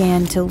then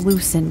began to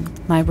loosen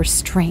my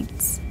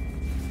restraints.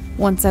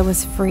 Once I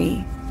was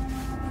free,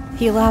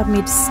 he allowed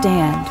me to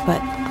stand,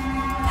 but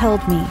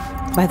held me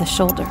by the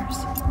shoulders.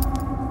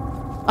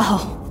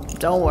 Oh,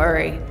 don't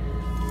worry.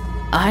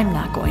 I'm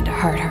not going to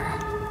hurt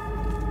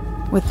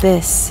her. With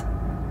this,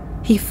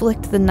 he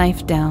flicked the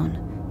knife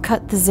down,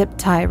 cut the zip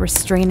tie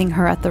restraining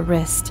her at the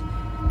wrist,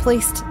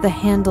 placed the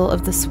handle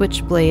of the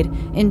switchblade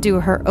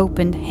into her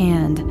opened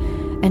hand,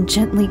 and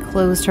gently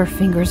closed her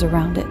fingers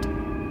around it.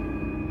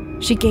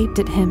 She gaped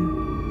at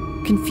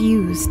him,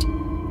 confused.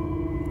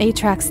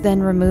 Atrax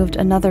then removed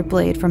another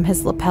blade from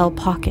his lapel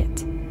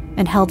pocket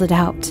and held it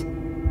out,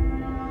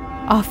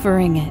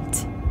 offering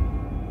it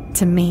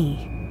to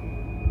me.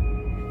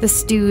 The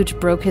stooge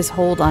broke his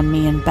hold on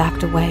me and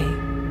backed away.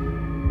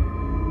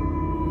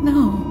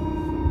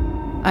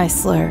 No, I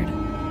slurred,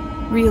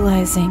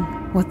 realizing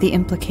what the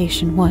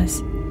implication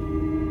was.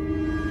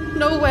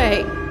 No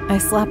way. I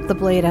slapped the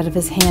blade out of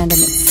his hand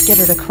and it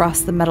skittered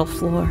across the metal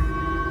floor.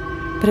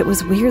 But it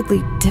was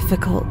weirdly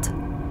difficult.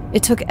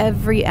 It took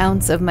every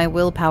ounce of my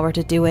willpower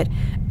to do it,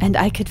 and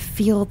I could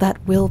feel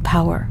that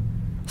willpower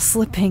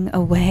slipping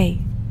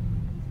away.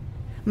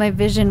 My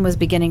vision was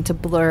beginning to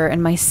blur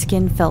and my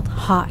skin felt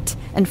hot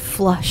and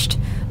flushed.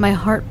 My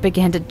heart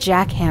began to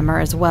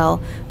jackhammer as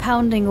well,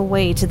 pounding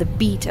away to the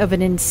beat of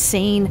an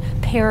insane,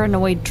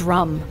 paranoid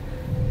drum.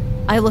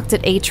 I looked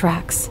at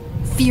Atrax,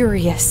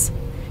 furious.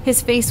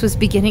 His face was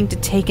beginning to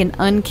take an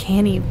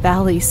uncanny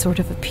valley sort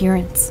of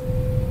appearance.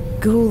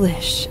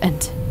 Ghoulish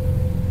and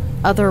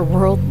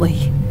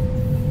otherworldly.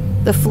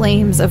 The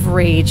flames of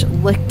rage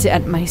licked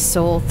at my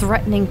soul,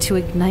 threatening to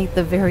ignite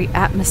the very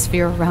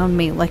atmosphere around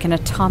me like an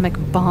atomic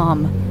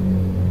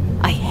bomb.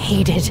 I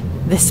hated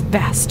this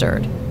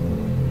bastard.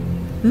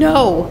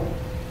 No,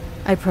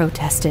 I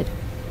protested.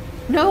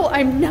 No,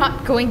 I'm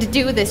not going to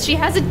do this. She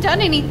hasn't done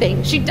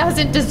anything. She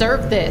doesn't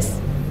deserve this.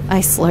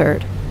 I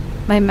slurred.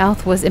 My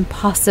mouth was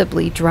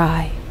impossibly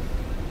dry.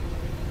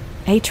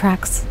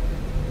 Atrax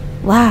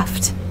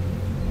laughed.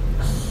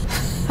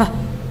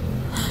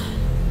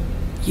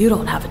 You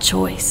don't have a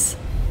choice.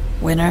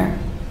 Winner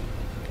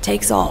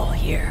takes all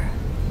here.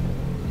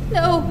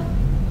 No,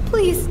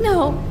 please,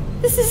 no.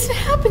 This isn't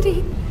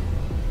happening,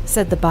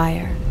 said the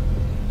buyer.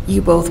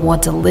 You both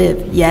want to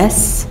live,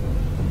 yes?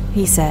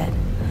 He said,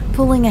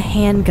 pulling a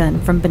handgun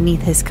from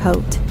beneath his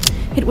coat.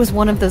 It was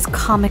one of those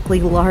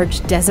comically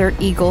large Desert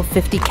Eagle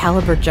 50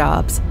 caliber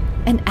jobs.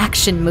 An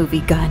action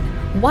movie gun.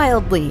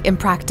 Wildly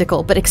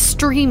impractical, but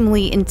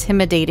extremely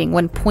intimidating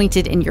when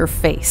pointed in your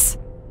face.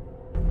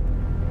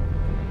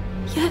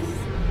 Yes,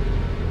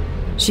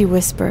 she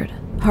whispered,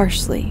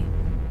 harshly,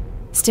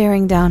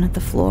 staring down at the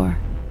floor.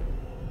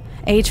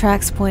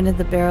 Atrax pointed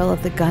the barrel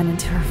of the gun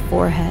into her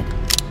forehead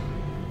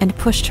and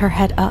pushed her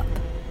head up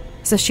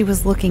so she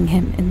was looking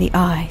him in the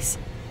eyes.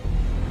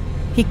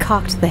 He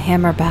cocked the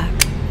hammer back,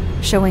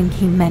 showing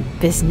he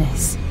meant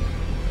business.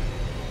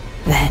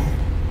 Then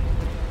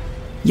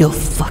you'll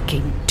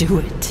fucking do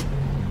it,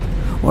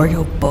 or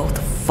you'll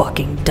both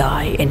fucking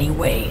die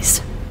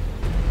anyways.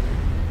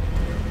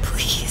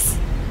 Please,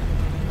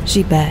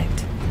 she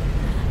begged.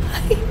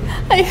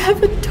 I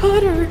have a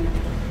daughter,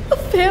 a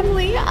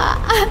family.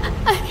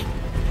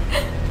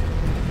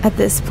 At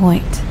this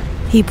point,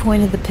 he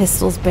pointed the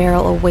pistol's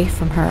barrel away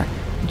from her,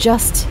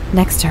 just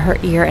next to her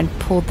ear, and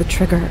pulled the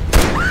trigger.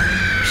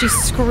 She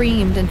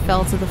screamed and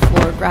fell to the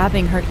floor,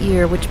 grabbing her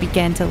ear, which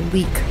began to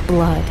leak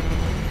blood.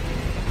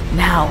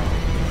 Now,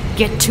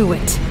 get to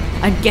it.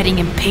 I'm getting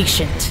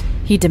impatient,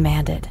 he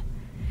demanded.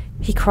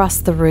 He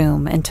crossed the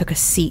room and took a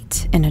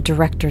seat in a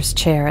director's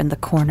chair in the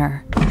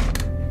corner.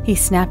 He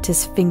snapped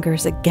his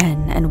fingers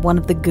again, and one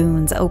of the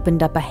goons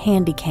opened up a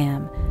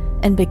handycam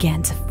and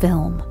began to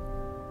film.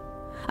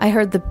 I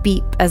heard the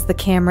beep as the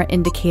camera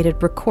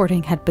indicated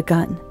recording had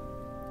begun.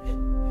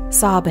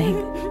 Sobbing,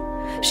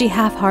 she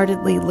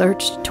half-heartedly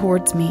lurched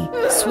towards me,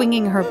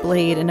 swinging her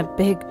blade in a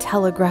big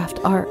telegraphed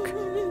arc.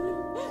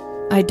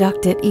 I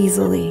ducked it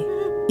easily,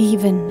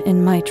 even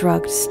in my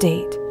drugged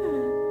state.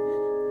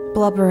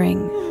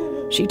 Blubbering,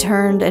 she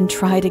turned and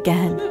tried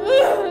again.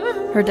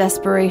 Her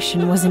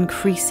desperation was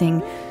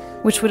increasing,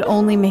 which would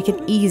only make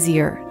it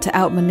easier to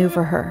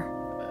outmaneuver her.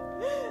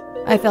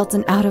 I felt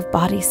an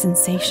out-of-body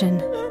sensation,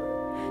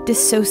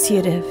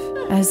 dissociative,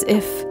 as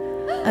if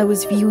I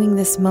was viewing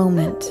this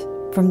moment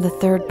from the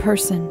third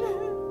person.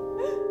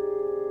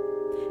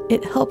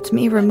 It helped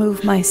me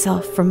remove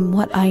myself from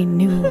what I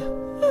knew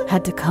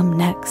had to come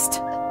next.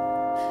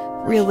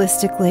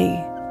 Realistically,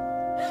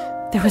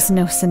 there was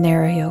no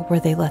scenario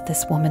where they let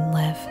this woman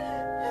live.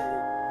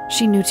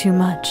 She knew too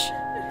much,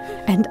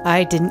 and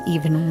I didn't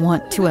even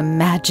want to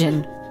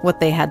imagine what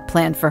they had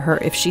planned for her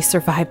if she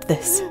survived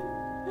this.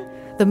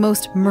 The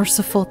most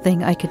merciful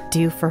thing I could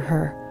do for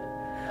her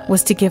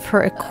was to give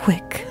her a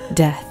quick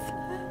death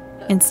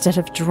instead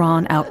of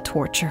drawn-out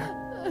torture.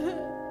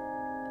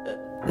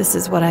 This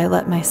is what I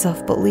let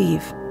myself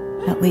believe,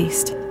 at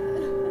least.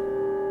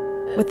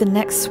 With the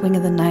next swing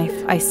of the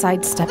knife, I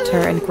sidestepped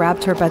her and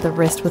grabbed her by the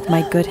wrist with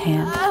my good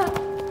hand.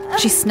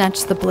 She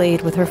snatched the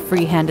blade with her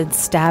free hand and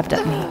stabbed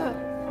at me.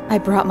 I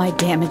brought my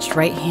damaged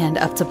right hand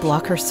up to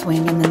block her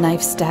swing, and the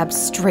knife stabbed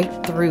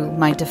straight through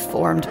my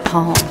deformed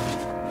palm.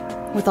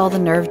 With all the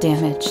nerve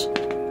damage,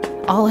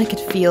 all I could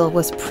feel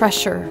was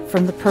pressure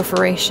from the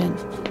perforation.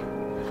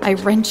 I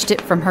wrenched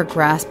it from her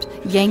grasp,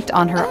 yanked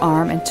on her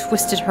arm, and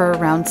twisted her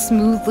around,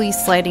 smoothly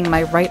sliding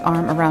my right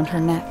arm around her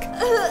neck.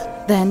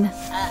 Then,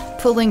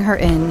 pulling her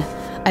in,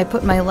 I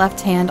put my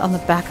left hand on the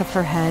back of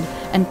her head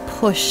and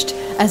pushed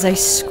as I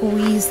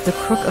squeezed the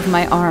crook of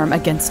my arm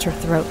against her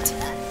throat.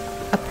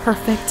 A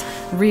perfect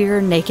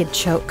rear naked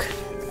choke.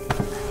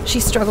 She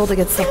struggled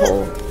against the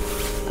hole.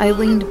 I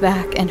leaned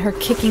back and her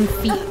kicking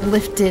feet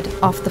lifted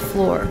off the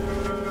floor.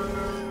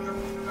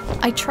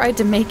 I tried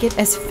to make it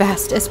as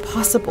fast as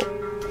possible,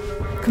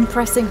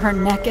 compressing her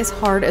neck as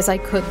hard as I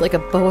could like a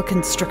boa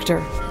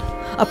constrictor.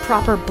 A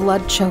proper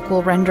blood choke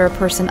will render a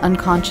person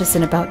unconscious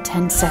in about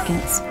 10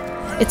 seconds.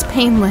 It's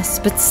painless,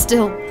 but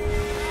still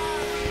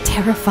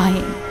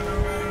terrifying.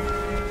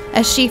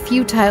 As she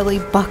futilely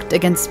bucked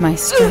against my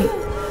strength,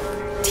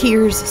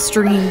 tears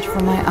streamed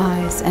from my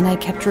eyes, and I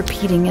kept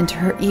repeating into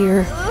her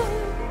ear,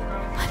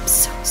 "I'm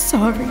so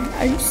sorry,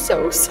 I'm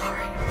so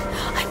sorry,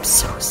 I'm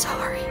so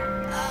sorry."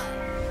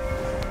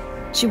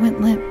 She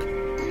went limp,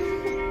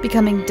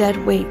 becoming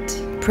dead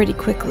weight pretty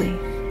quickly.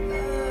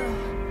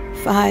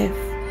 5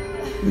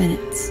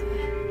 minutes.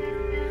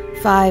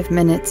 5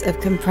 minutes of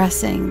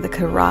compressing the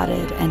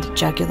carotid and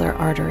jugular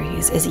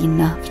arteries is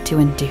enough to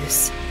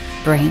induce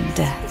brain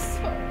death.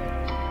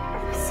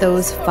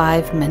 Those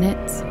 5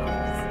 minutes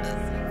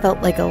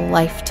felt like a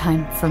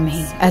lifetime for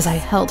me as I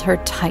held her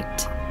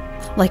tight,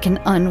 like an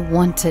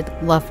unwanted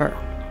lover.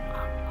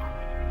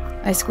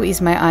 I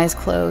squeezed my eyes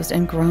closed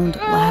and groaned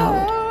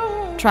loud,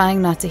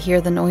 trying not to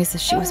hear the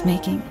noises she was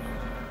making.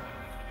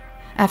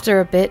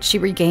 After a bit, she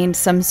regained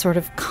some sort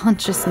of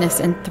consciousness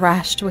and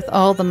thrashed with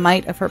all the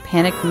might of her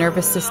panicked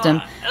nervous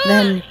system.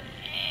 Then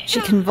she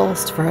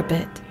convulsed for a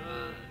bit,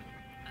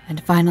 and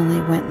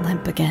finally went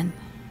limp again.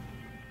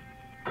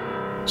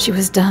 She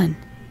was done.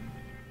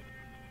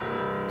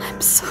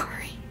 "I'm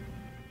sorry,"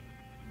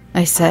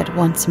 I said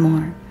once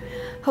more,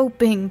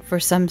 hoping for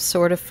some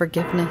sort of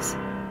forgiveness.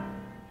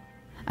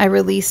 I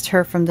released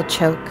her from the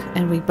choke,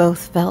 and we both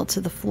fell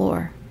to the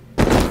floor.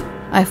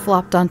 I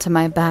flopped onto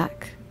my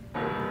back,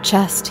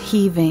 chest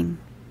heaving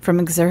from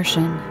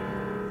exertion.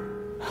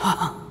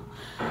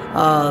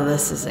 "Oh,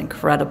 this is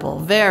incredible.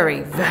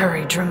 Very,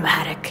 very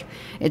dramatic.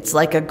 It's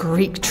like a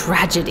Greek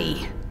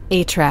tragedy,"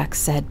 Atrax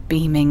said,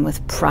 beaming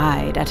with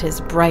pride at his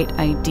bright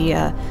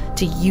idea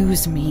to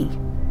use me.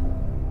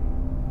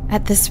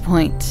 At this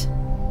point,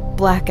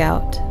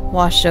 blackout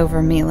washed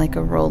over me like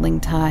a rolling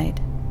tide,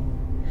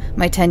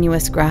 my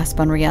tenuous grasp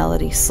on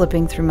reality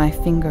slipping through my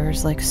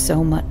fingers like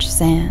so much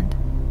sand.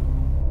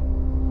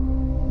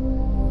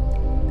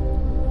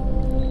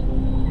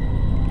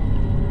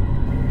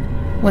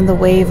 When the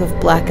wave of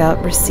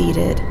blackout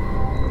receded,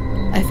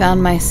 I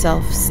found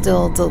myself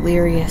still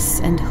delirious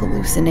and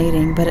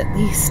hallucinating, but at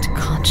least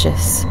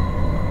conscious.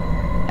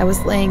 I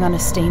was laying on a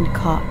stained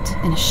cot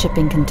in a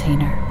shipping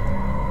container.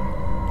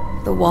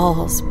 The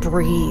walls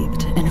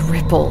breathed and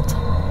rippled.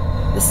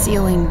 The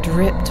ceiling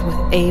dripped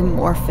with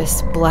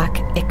amorphous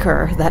black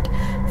ichor that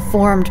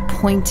formed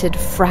pointed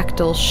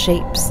fractal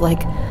shapes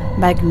like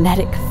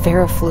magnetic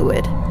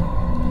ferrofluid.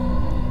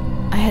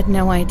 I had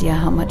no idea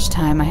how much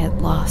time I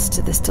had lost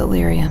to this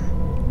delirium.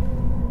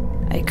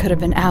 It could have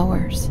been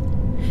hours.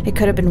 It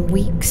could have been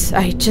weeks.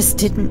 I just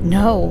didn't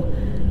know.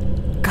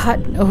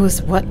 God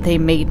knows what they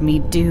made me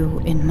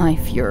do in my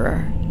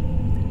furor.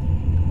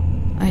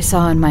 I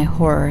saw in my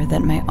horror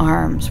that my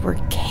arms were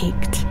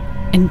caked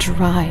in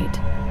dried,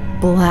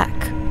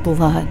 black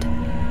blood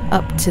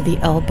up to the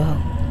elbow,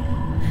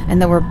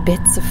 and there were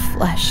bits of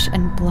flesh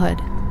and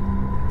blood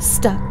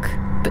stuck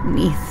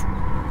beneath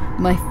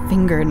my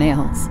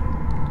fingernails.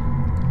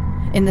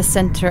 In the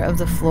center of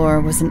the floor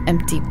was an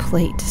empty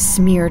plate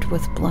smeared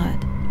with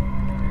blood.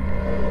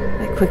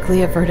 I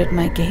quickly averted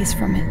my gaze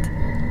from it.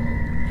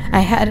 I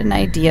had an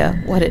idea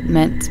what it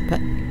meant, but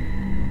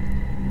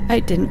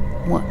I didn't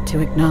want to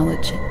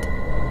acknowledge it.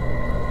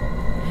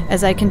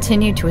 As I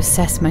continued to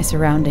assess my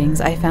surroundings,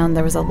 I found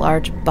there was a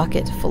large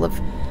bucket full of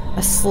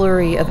a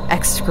slurry of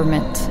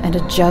excrement and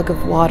a jug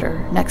of water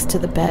next to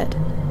the bed.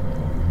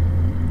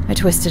 I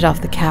twisted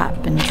off the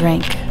cap and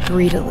drank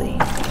greedily.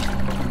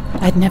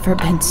 I'd never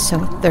been so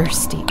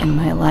thirsty in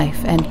my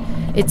life, and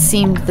it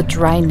seemed the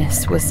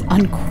dryness was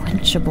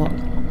unquenchable.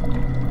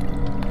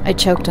 I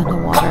choked on the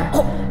water,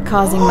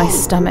 causing my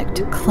stomach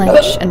to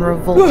clench and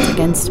revolt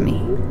against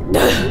me.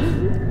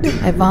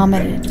 I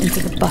vomited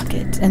into the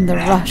bucket, and the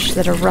rush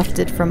that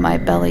erupted from my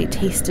belly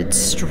tasted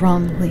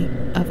strongly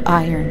of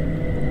iron.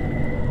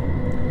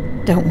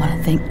 don't want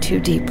to think too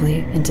deeply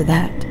into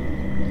that.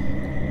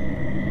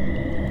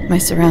 My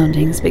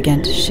surroundings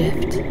began to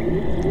shift.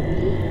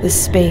 The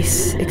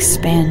space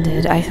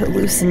expanded. I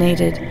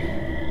hallucinated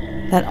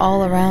that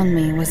all around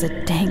me was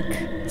a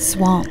dank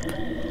swamp.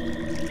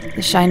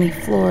 The shiny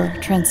floor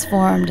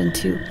transformed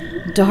into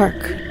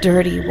dark,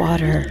 dirty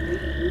water.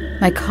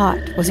 My cot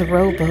was a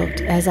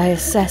rowboat. As I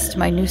assessed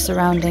my new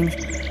surroundings,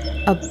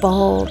 a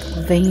bald,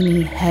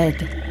 veiny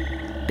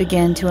head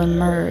began to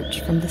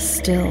emerge from the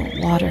still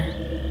water.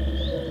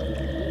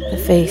 The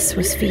face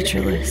was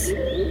featureless,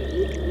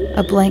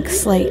 a blank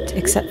slate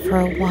except for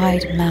a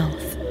wide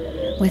mouth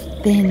with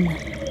thin,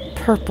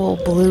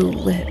 purple-blue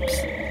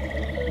lips.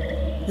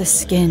 The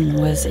skin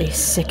was a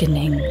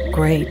sickening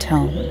gray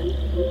tone,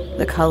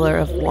 the color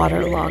of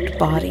waterlogged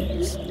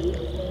bodies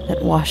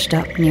that washed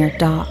up near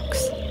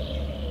docks.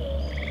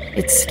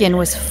 Its skin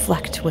was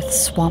flecked with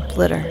swamp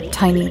litter,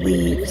 tiny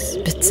leaves,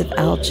 bits of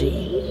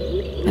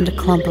algae, and a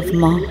clump of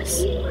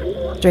moss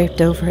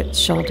draped over its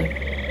shoulder.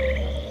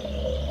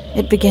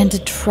 It began to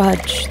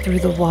trudge through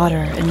the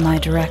water in my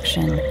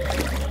direction.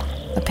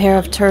 A pair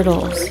of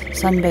turtles,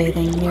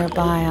 sunbathing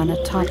nearby on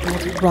a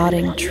toppled,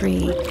 rotting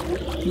tree,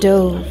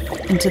 dove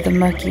into the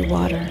murky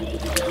water.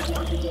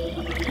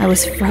 I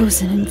was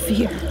frozen in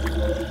fear.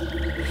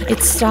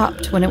 It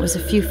stopped when it was a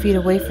few feet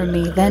away from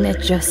me, then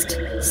it just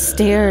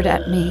stared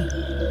at me.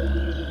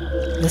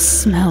 The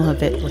smell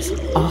of it was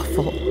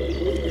awful.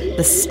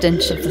 The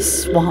stench of the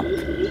swamp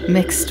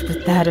mixed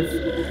with that of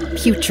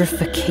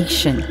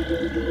putrefaction.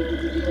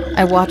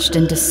 I watched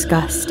in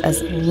disgust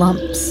as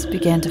lumps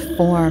began to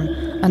form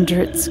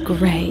under its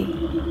gray,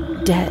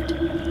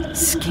 dead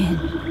skin.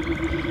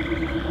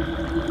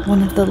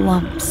 One of the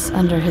lumps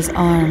under his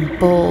arm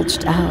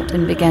bulged out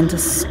and began to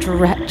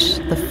stretch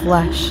the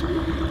flesh.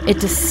 It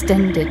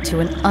distended to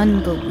an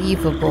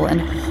unbelievable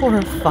and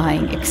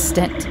horrifying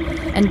extent,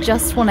 and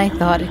just when I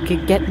thought it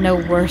could get no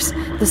worse,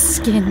 the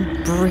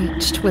skin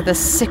breached with a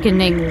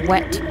sickening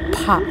wet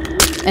pop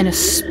and a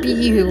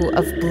spew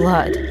of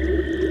blood.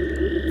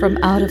 From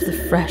out of the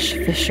fresh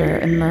fissure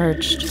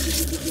emerged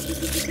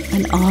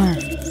an arm.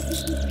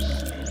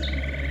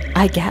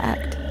 I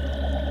gagged.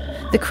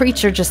 The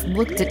creature just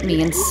looked at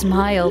me and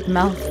smiled,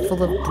 mouth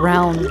full of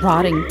brown,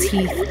 rotting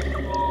teeth.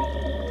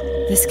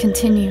 This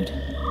continued.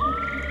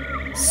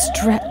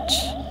 Stretch.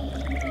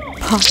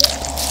 Pop.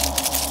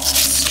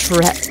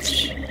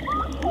 Stretch.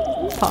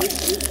 Pop.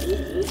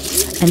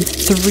 And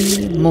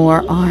 3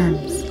 more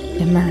arms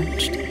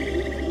emerged.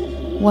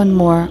 1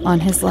 more on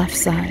his left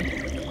side,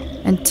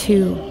 and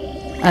 2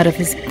 out of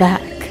his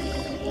back.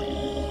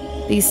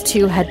 These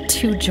 2 had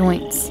 2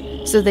 joints,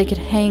 so they could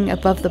hang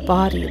above the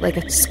body like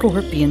a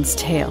scorpion's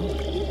tail.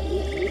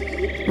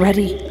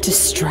 Ready to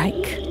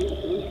strike.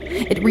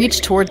 It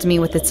reached towards me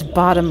with its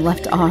bottom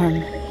left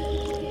arm.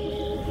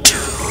 Do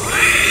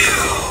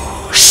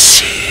you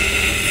see?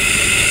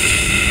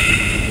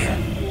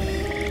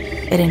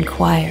 It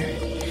inquired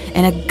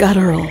in a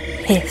guttural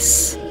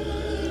hiss.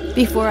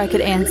 Before I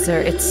could answer,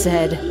 it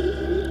said,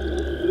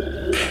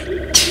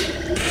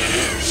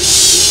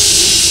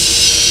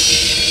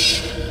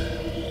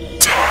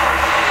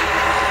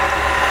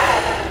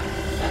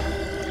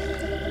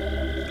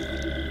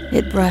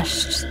 It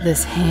brushed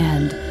this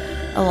hand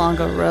along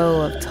a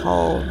row of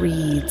tall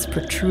reeds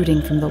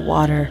protruding from the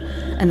water,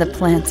 and the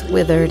plants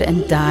withered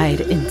and died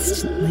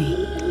instantly.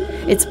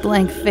 Its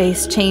blank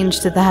face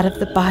changed to that of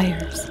the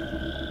buyers.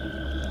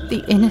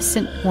 The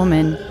innocent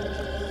woman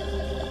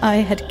I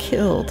had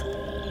killed.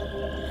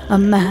 A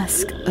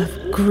mask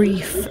of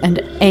grief and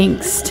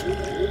angst.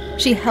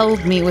 She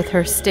held me with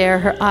her stare,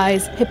 her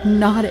eyes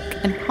hypnotic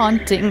and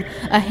haunting.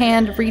 A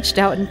hand reached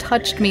out and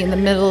touched me in the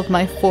middle of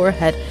my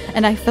forehead,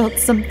 and I felt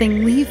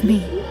something leave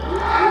me.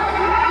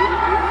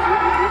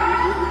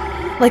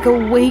 Like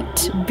a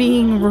weight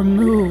being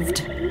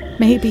removed.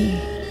 Maybe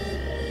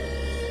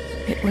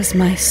it was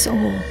my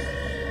soul.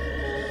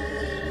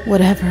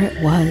 Whatever it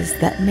was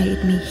that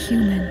made me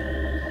human.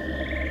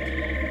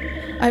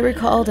 I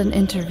recalled an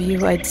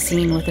interview I'd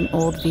seen with an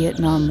old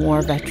Vietnam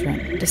War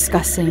veteran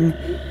discussing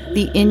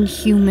the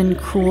inhuman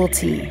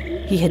cruelty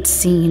he had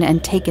seen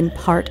and taken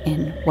part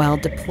in while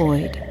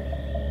deployed.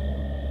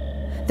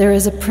 There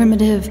is a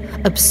primitive,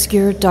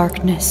 obscure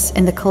darkness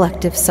in the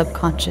collective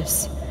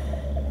subconscious,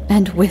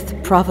 and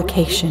with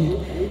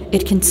provocation,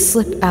 it can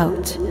slip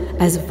out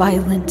as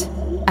violent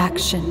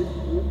action.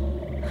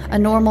 A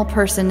normal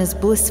person is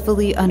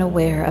blissfully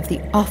unaware of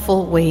the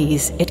awful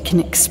ways it can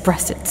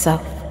express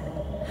itself.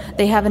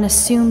 They have an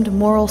assumed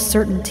moral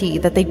certainty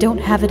that they don't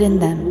have it in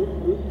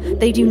them.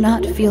 They do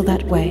not feel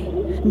that way,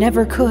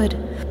 never could,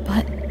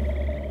 but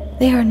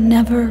they are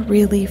never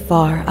really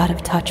far out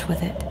of touch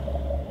with it.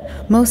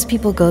 Most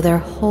people go their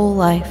whole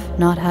life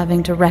not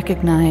having to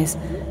recognize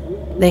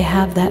they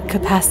have that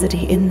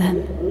capacity in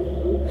them.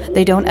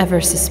 They don't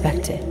ever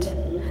suspect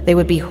it. They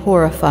would be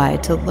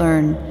horrified to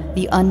learn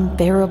the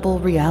unbearable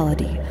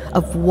reality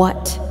of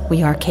what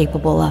we are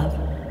capable of.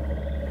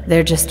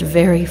 They're just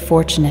very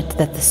fortunate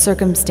that the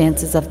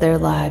circumstances of their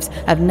lives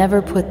have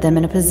never put them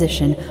in a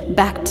position,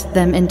 backed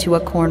them into a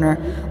corner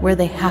where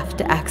they have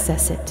to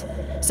access it.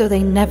 So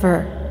they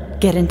never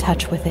get in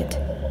touch with it.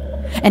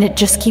 And it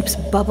just keeps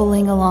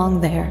bubbling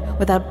along there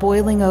without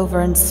boiling over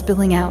and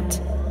spilling out.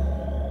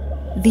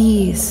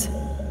 These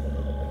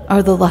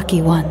are the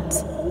lucky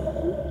ones.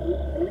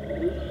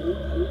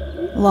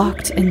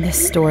 Locked in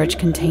this storage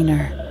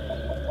container,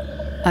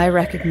 I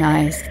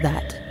recognized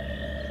that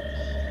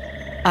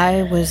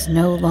I was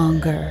no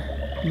longer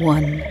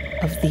one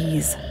of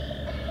these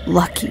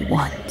lucky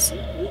ones.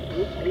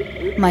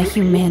 My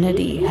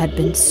humanity had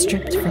been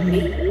stripped from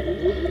me,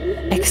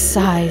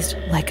 excised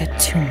like a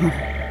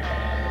tumor.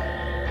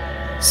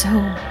 So,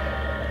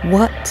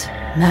 what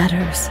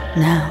matters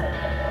now?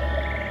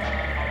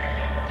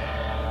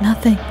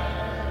 Nothing.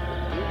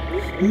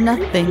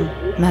 Nothing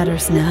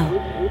matters now.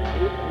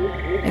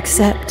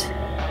 Except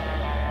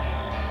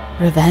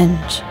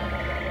revenge.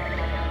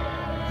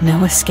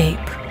 No escape.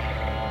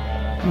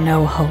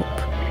 No hope.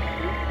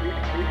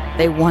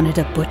 They wanted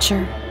a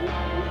butcher?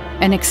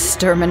 An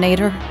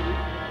exterminator?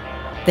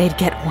 They'd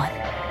get one.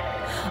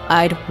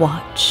 I'd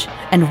watch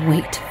and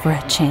wait for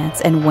a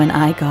chance, and when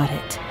I got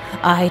it,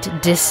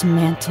 I'd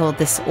dismantle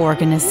this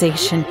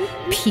organization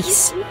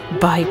piece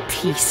by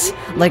piece,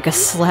 like a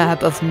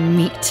slab of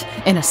meat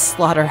in a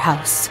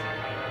slaughterhouse.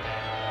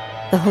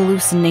 The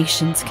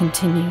hallucinations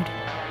continued.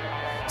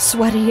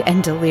 Sweaty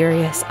and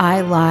delirious,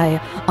 I lie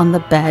on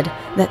the bed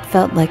that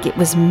felt like it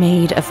was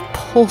made of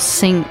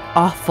pulsing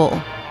offal.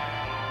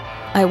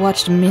 I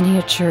watched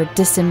miniature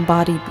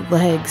disembodied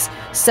legs,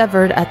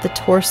 severed at the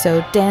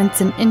torso,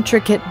 dance an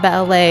intricate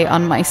ballet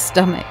on my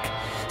stomach.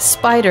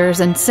 Spiders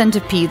and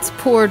centipedes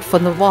poured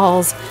from the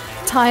walls.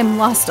 Time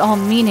lost all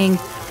meaning.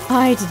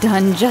 I'd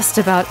done just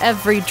about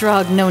every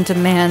drug known to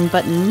man,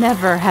 but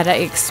never had I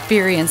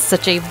experienced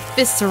such a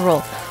visceral,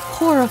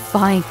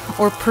 horrifying,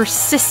 or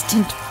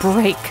persistent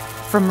break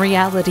from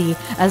reality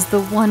as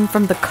the one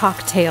from the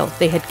cocktail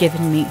they had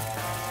given me.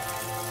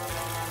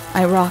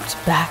 I rocked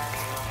back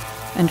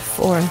and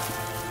forth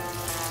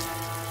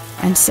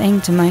and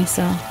sang to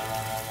myself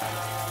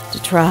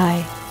to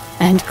try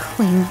and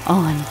cling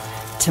on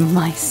to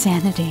my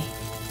sanity.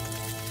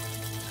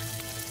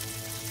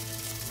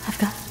 I've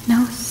got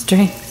no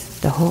strings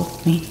to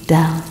hold me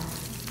down,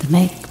 to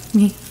make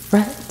me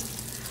fret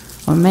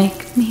or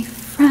make me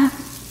frown.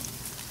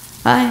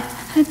 I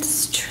had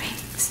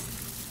strings,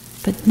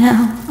 but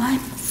now I'm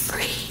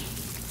free.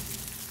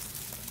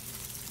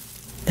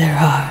 There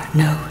are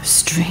no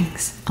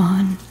strings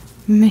on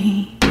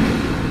me.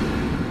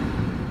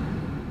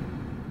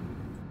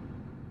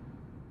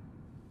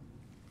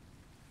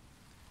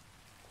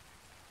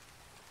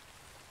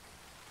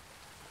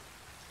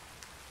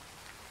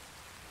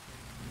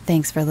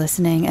 Thanks for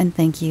listening, and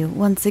thank you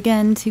once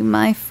again to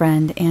my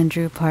friend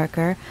Andrew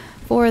Parker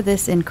for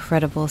this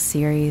incredible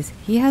series.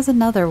 He has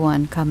another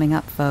one coming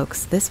up,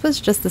 folks. This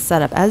was just the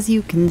setup, as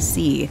you can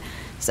see,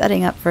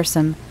 setting up for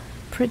some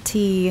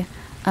pretty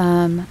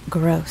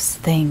gross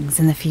things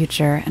in the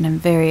future, and I'm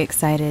very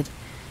excited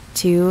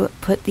to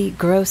put the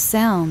gross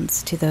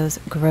sounds to those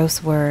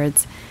gross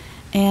words.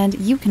 And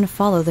you can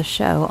follow the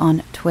show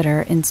on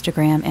Twitter,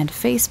 Instagram, and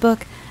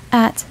Facebook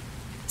at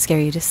Scare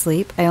You to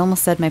Sleep. I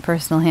almost said my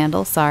personal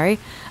handle, sorry.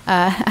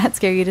 At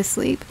Scare You to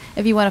Sleep.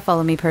 If you want to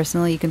follow me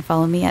personally, you can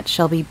follow me at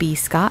Shelby B.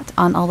 Scott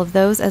on all of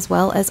those, as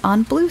well as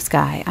on Blue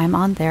Sky. I'm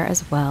on there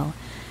as well.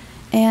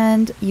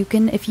 And you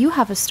can, if you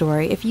have a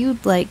story, if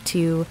you'd like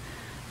to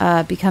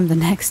become the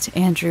next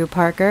Andrew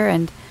Parker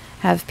and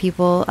have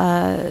people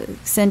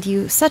send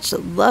you such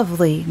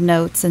lovely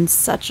notes and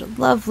such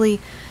lovely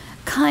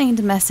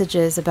kind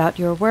messages about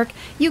your work,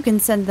 you can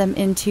send them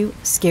into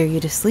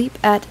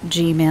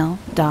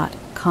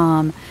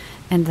scareyoutosleep@gmail.com.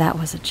 And that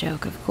was a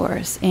joke, of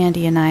course.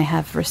 Andy and I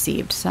have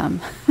received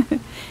some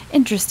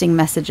interesting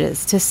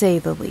messages, to say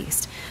the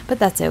least. But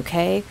that's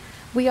okay.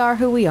 We are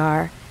who we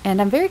are. And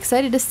I'm very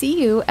excited to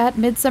see you at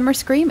Midsummer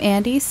Scream,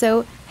 Andy.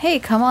 So, hey,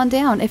 come on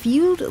down. If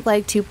you'd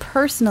like to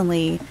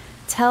personally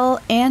tell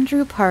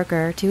Andrew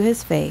Parker to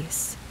his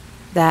face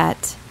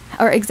that,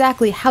 or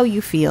exactly how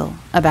you feel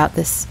about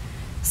this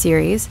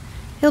series,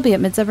 he'll be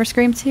at Midsummer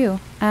Scream too.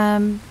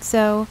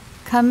 So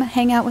come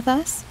hang out with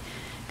us.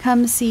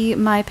 Come see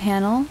my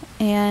panel.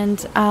 And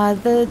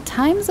the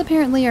times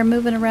apparently are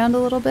moving around a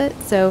little bit.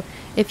 So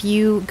if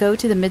you go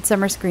to the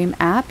Midsummer Scream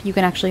app, you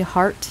can actually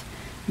heart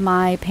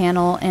my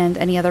panel and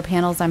any other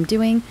panels I'm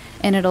doing,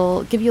 and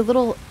it'll give you a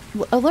little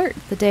alert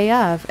the day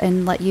of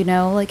and let you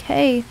know, like,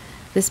 hey,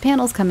 this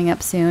panel's coming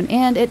up soon.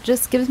 And it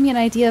just gives me an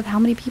idea of how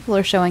many people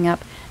are showing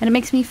up, and it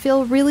makes me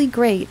feel really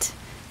great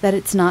that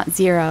it's not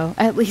zero.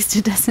 At least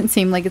it doesn't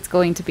seem like it's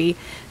going to be.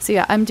 So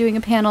yeah, I'm doing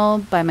a panel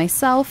by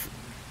myself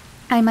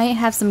I might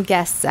have some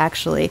guests,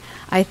 actually.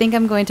 I think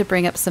I'm going to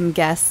bring up some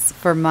guests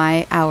for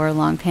my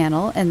hour-long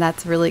panel, and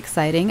that's really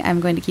exciting. I'm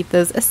going to keep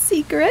those a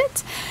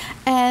secret.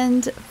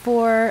 And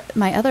for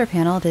my other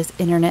panel, it is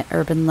Internet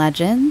Urban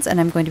Legends, and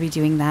I'm going to be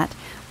doing that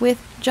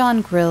with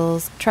John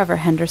Grills, Trevor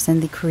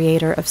Henderson, the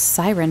creator of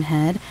Siren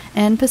Head,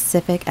 and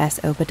Pacific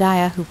S.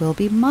 Obadiah, who will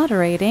be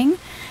moderating.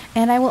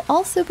 And I will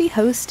also be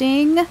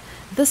hosting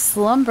the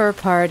Slumber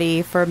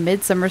Party for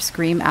Midsummer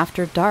Scream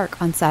After Dark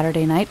on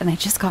Saturday night, and I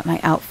just got my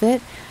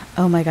outfit.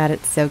 Oh my god,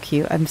 it's so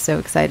cute. I'm so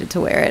excited to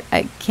wear it.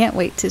 I can't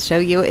wait to show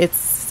you. It's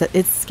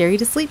Scary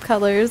to Sleep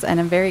colors, and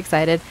I'm very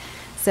excited.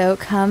 So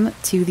come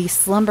to the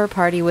Slumber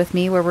Party with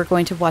me, where we're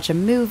going to watch a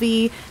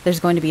movie. There's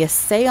going to be a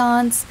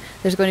seance.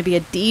 There's going to be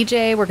a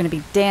DJ. We're going to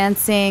be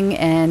dancing.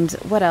 And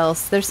what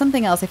else? There's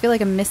something else. I feel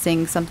like I'm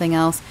missing something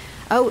else.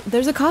 Oh,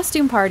 there's a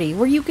costume party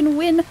where you can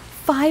win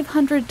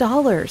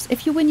 $500.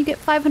 If you win, you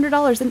get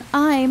 $500. And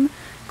I'm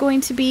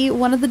going to be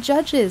one of the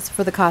judges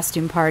for the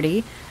costume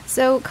party.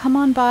 So come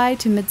on by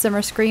to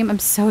Midsummer Scream. I'm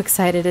so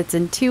excited. It's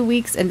in 2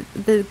 weeks, and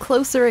the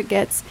closer it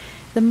gets,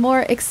 the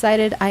more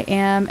excited I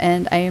am,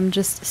 and I am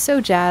just so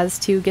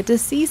jazzed to get to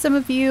see some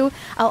of you.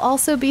 I'll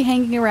also be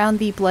hanging around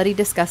the Bloody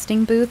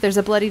Disgusting booth. There's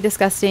a Bloody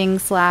Disgusting /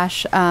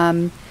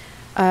 Screambox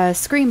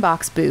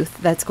booth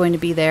that's going to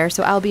be there,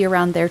 so I'll be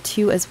around there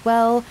too as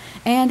well.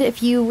 And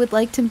if you would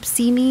like to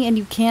see me and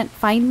you can't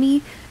find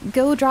me,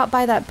 go drop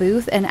by that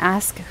booth and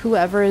ask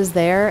whoever is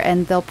there,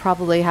 and they'll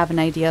probably have an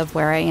idea of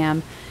where I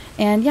am.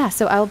 And yeah,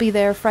 so I'll be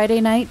there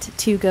Friday night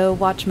to go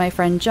watch my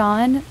friend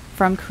John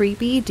from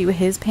Creepy do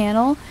his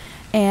panel.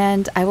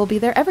 And I will be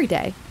there every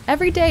day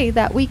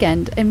that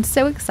weekend. I'm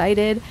so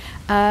excited.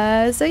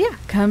 So yeah,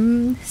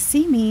 come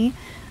see me.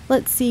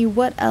 Let's see,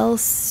 what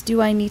else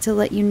do I need to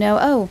let you know?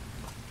 Oh,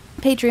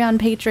 Patreon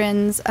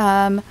patrons.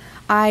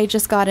 I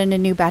just got in a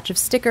new batch of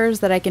stickers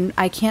that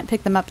I can't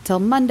pick them up till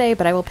Monday,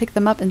 but I will pick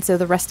them up. And so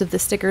the rest of the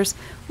stickers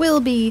will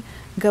be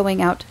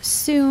going out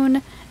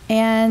soon.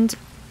 And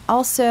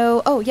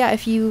also, oh yeah,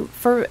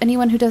 for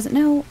anyone who doesn't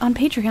know, on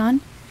Patreon,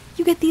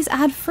 you get these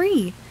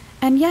ad-free.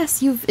 And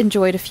yes, you've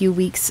enjoyed a few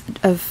weeks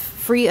of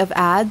free of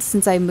ads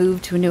since I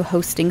moved to a new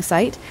hosting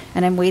site,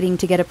 and I'm waiting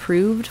to get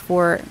approved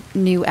for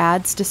new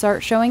ads to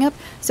start showing up.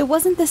 So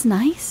wasn't this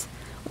nice?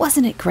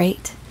 Wasn't it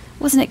great?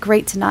 Wasn't it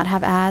great to not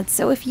have ads?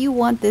 So if you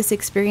want this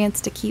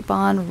experience to keep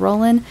on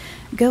rolling,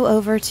 go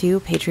over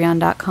to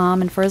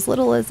patreon.com, and for as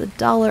little as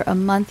 $1 a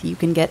month, you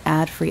can get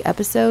ad-free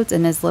episodes,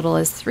 and as little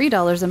as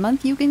 $3 a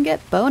month, you can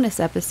get bonus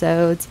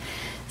episodes.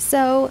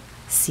 So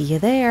see you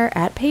there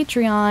at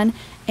Patreon.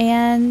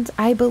 And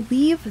I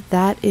believe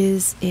that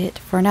is it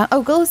for now.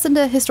 Oh, go listen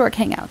to Historic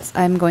Hangouts.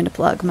 I'm going to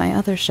plug my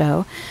other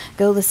show.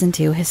 Go listen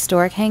to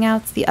Historic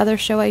Hangouts, the other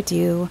show I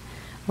do,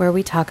 where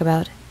we talk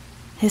about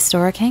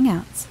historic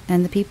hangouts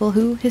and the people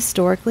who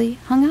historically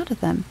hung out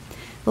at them.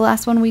 The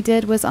last one we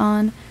did was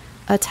on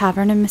a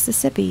tavern in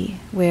Mississippi,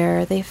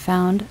 where they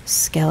found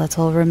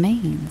skeletal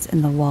remains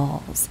in the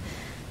walls.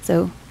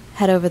 So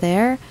head over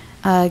there.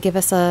 Give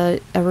us a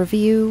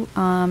review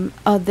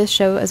of this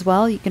show as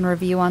well. You can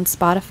review on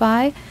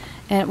Spotify.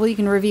 And well, you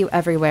can review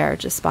everywhere.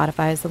 Just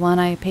Spotify is the one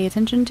I pay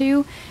attention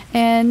to.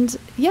 And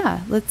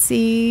yeah, let's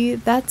see.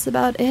 That's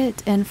about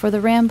it. And for the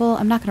ramble,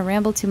 I'm not going to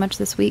ramble too much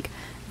this week.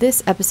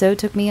 This episode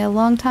took me a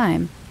long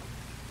time.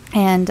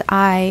 And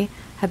I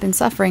have been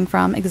suffering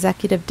from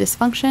executive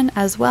dysfunction,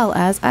 as well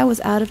as I was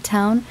out of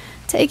town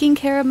taking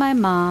care of my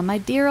mom, my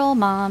dear old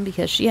mom,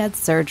 because she had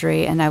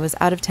surgery, and I was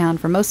out of town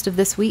for most of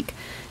this week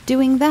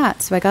doing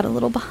that, so I got a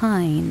little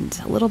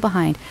behind.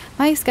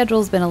 My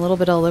schedule's been a little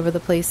bit all over the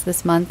place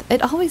this month.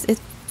 It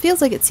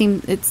feels like it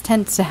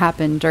tends to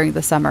happen during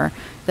the summer,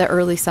 the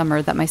early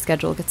summer, that my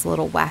schedule gets a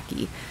little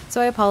wacky.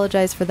 So I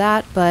apologize for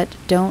that, but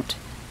don't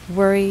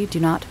worry, do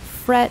not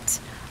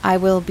fret. I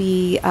will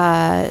be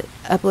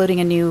uploading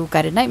a new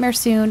Guided Nightmare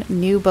soon,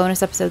 new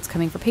bonus episodes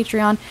coming for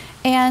Patreon,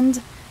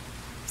 and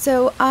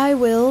so I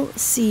will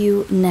see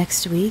you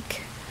next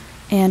week,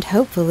 and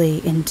hopefully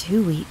in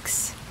 2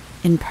 weeks,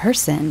 in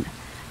person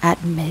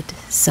at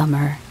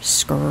Midsummer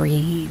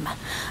Scream.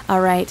 All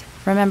right,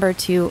 remember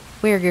to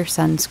wear your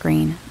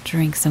sunscreen,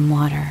 drink some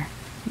water,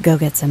 go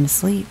get some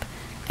sleep,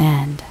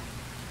 and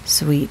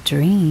sweet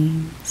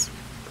dreams.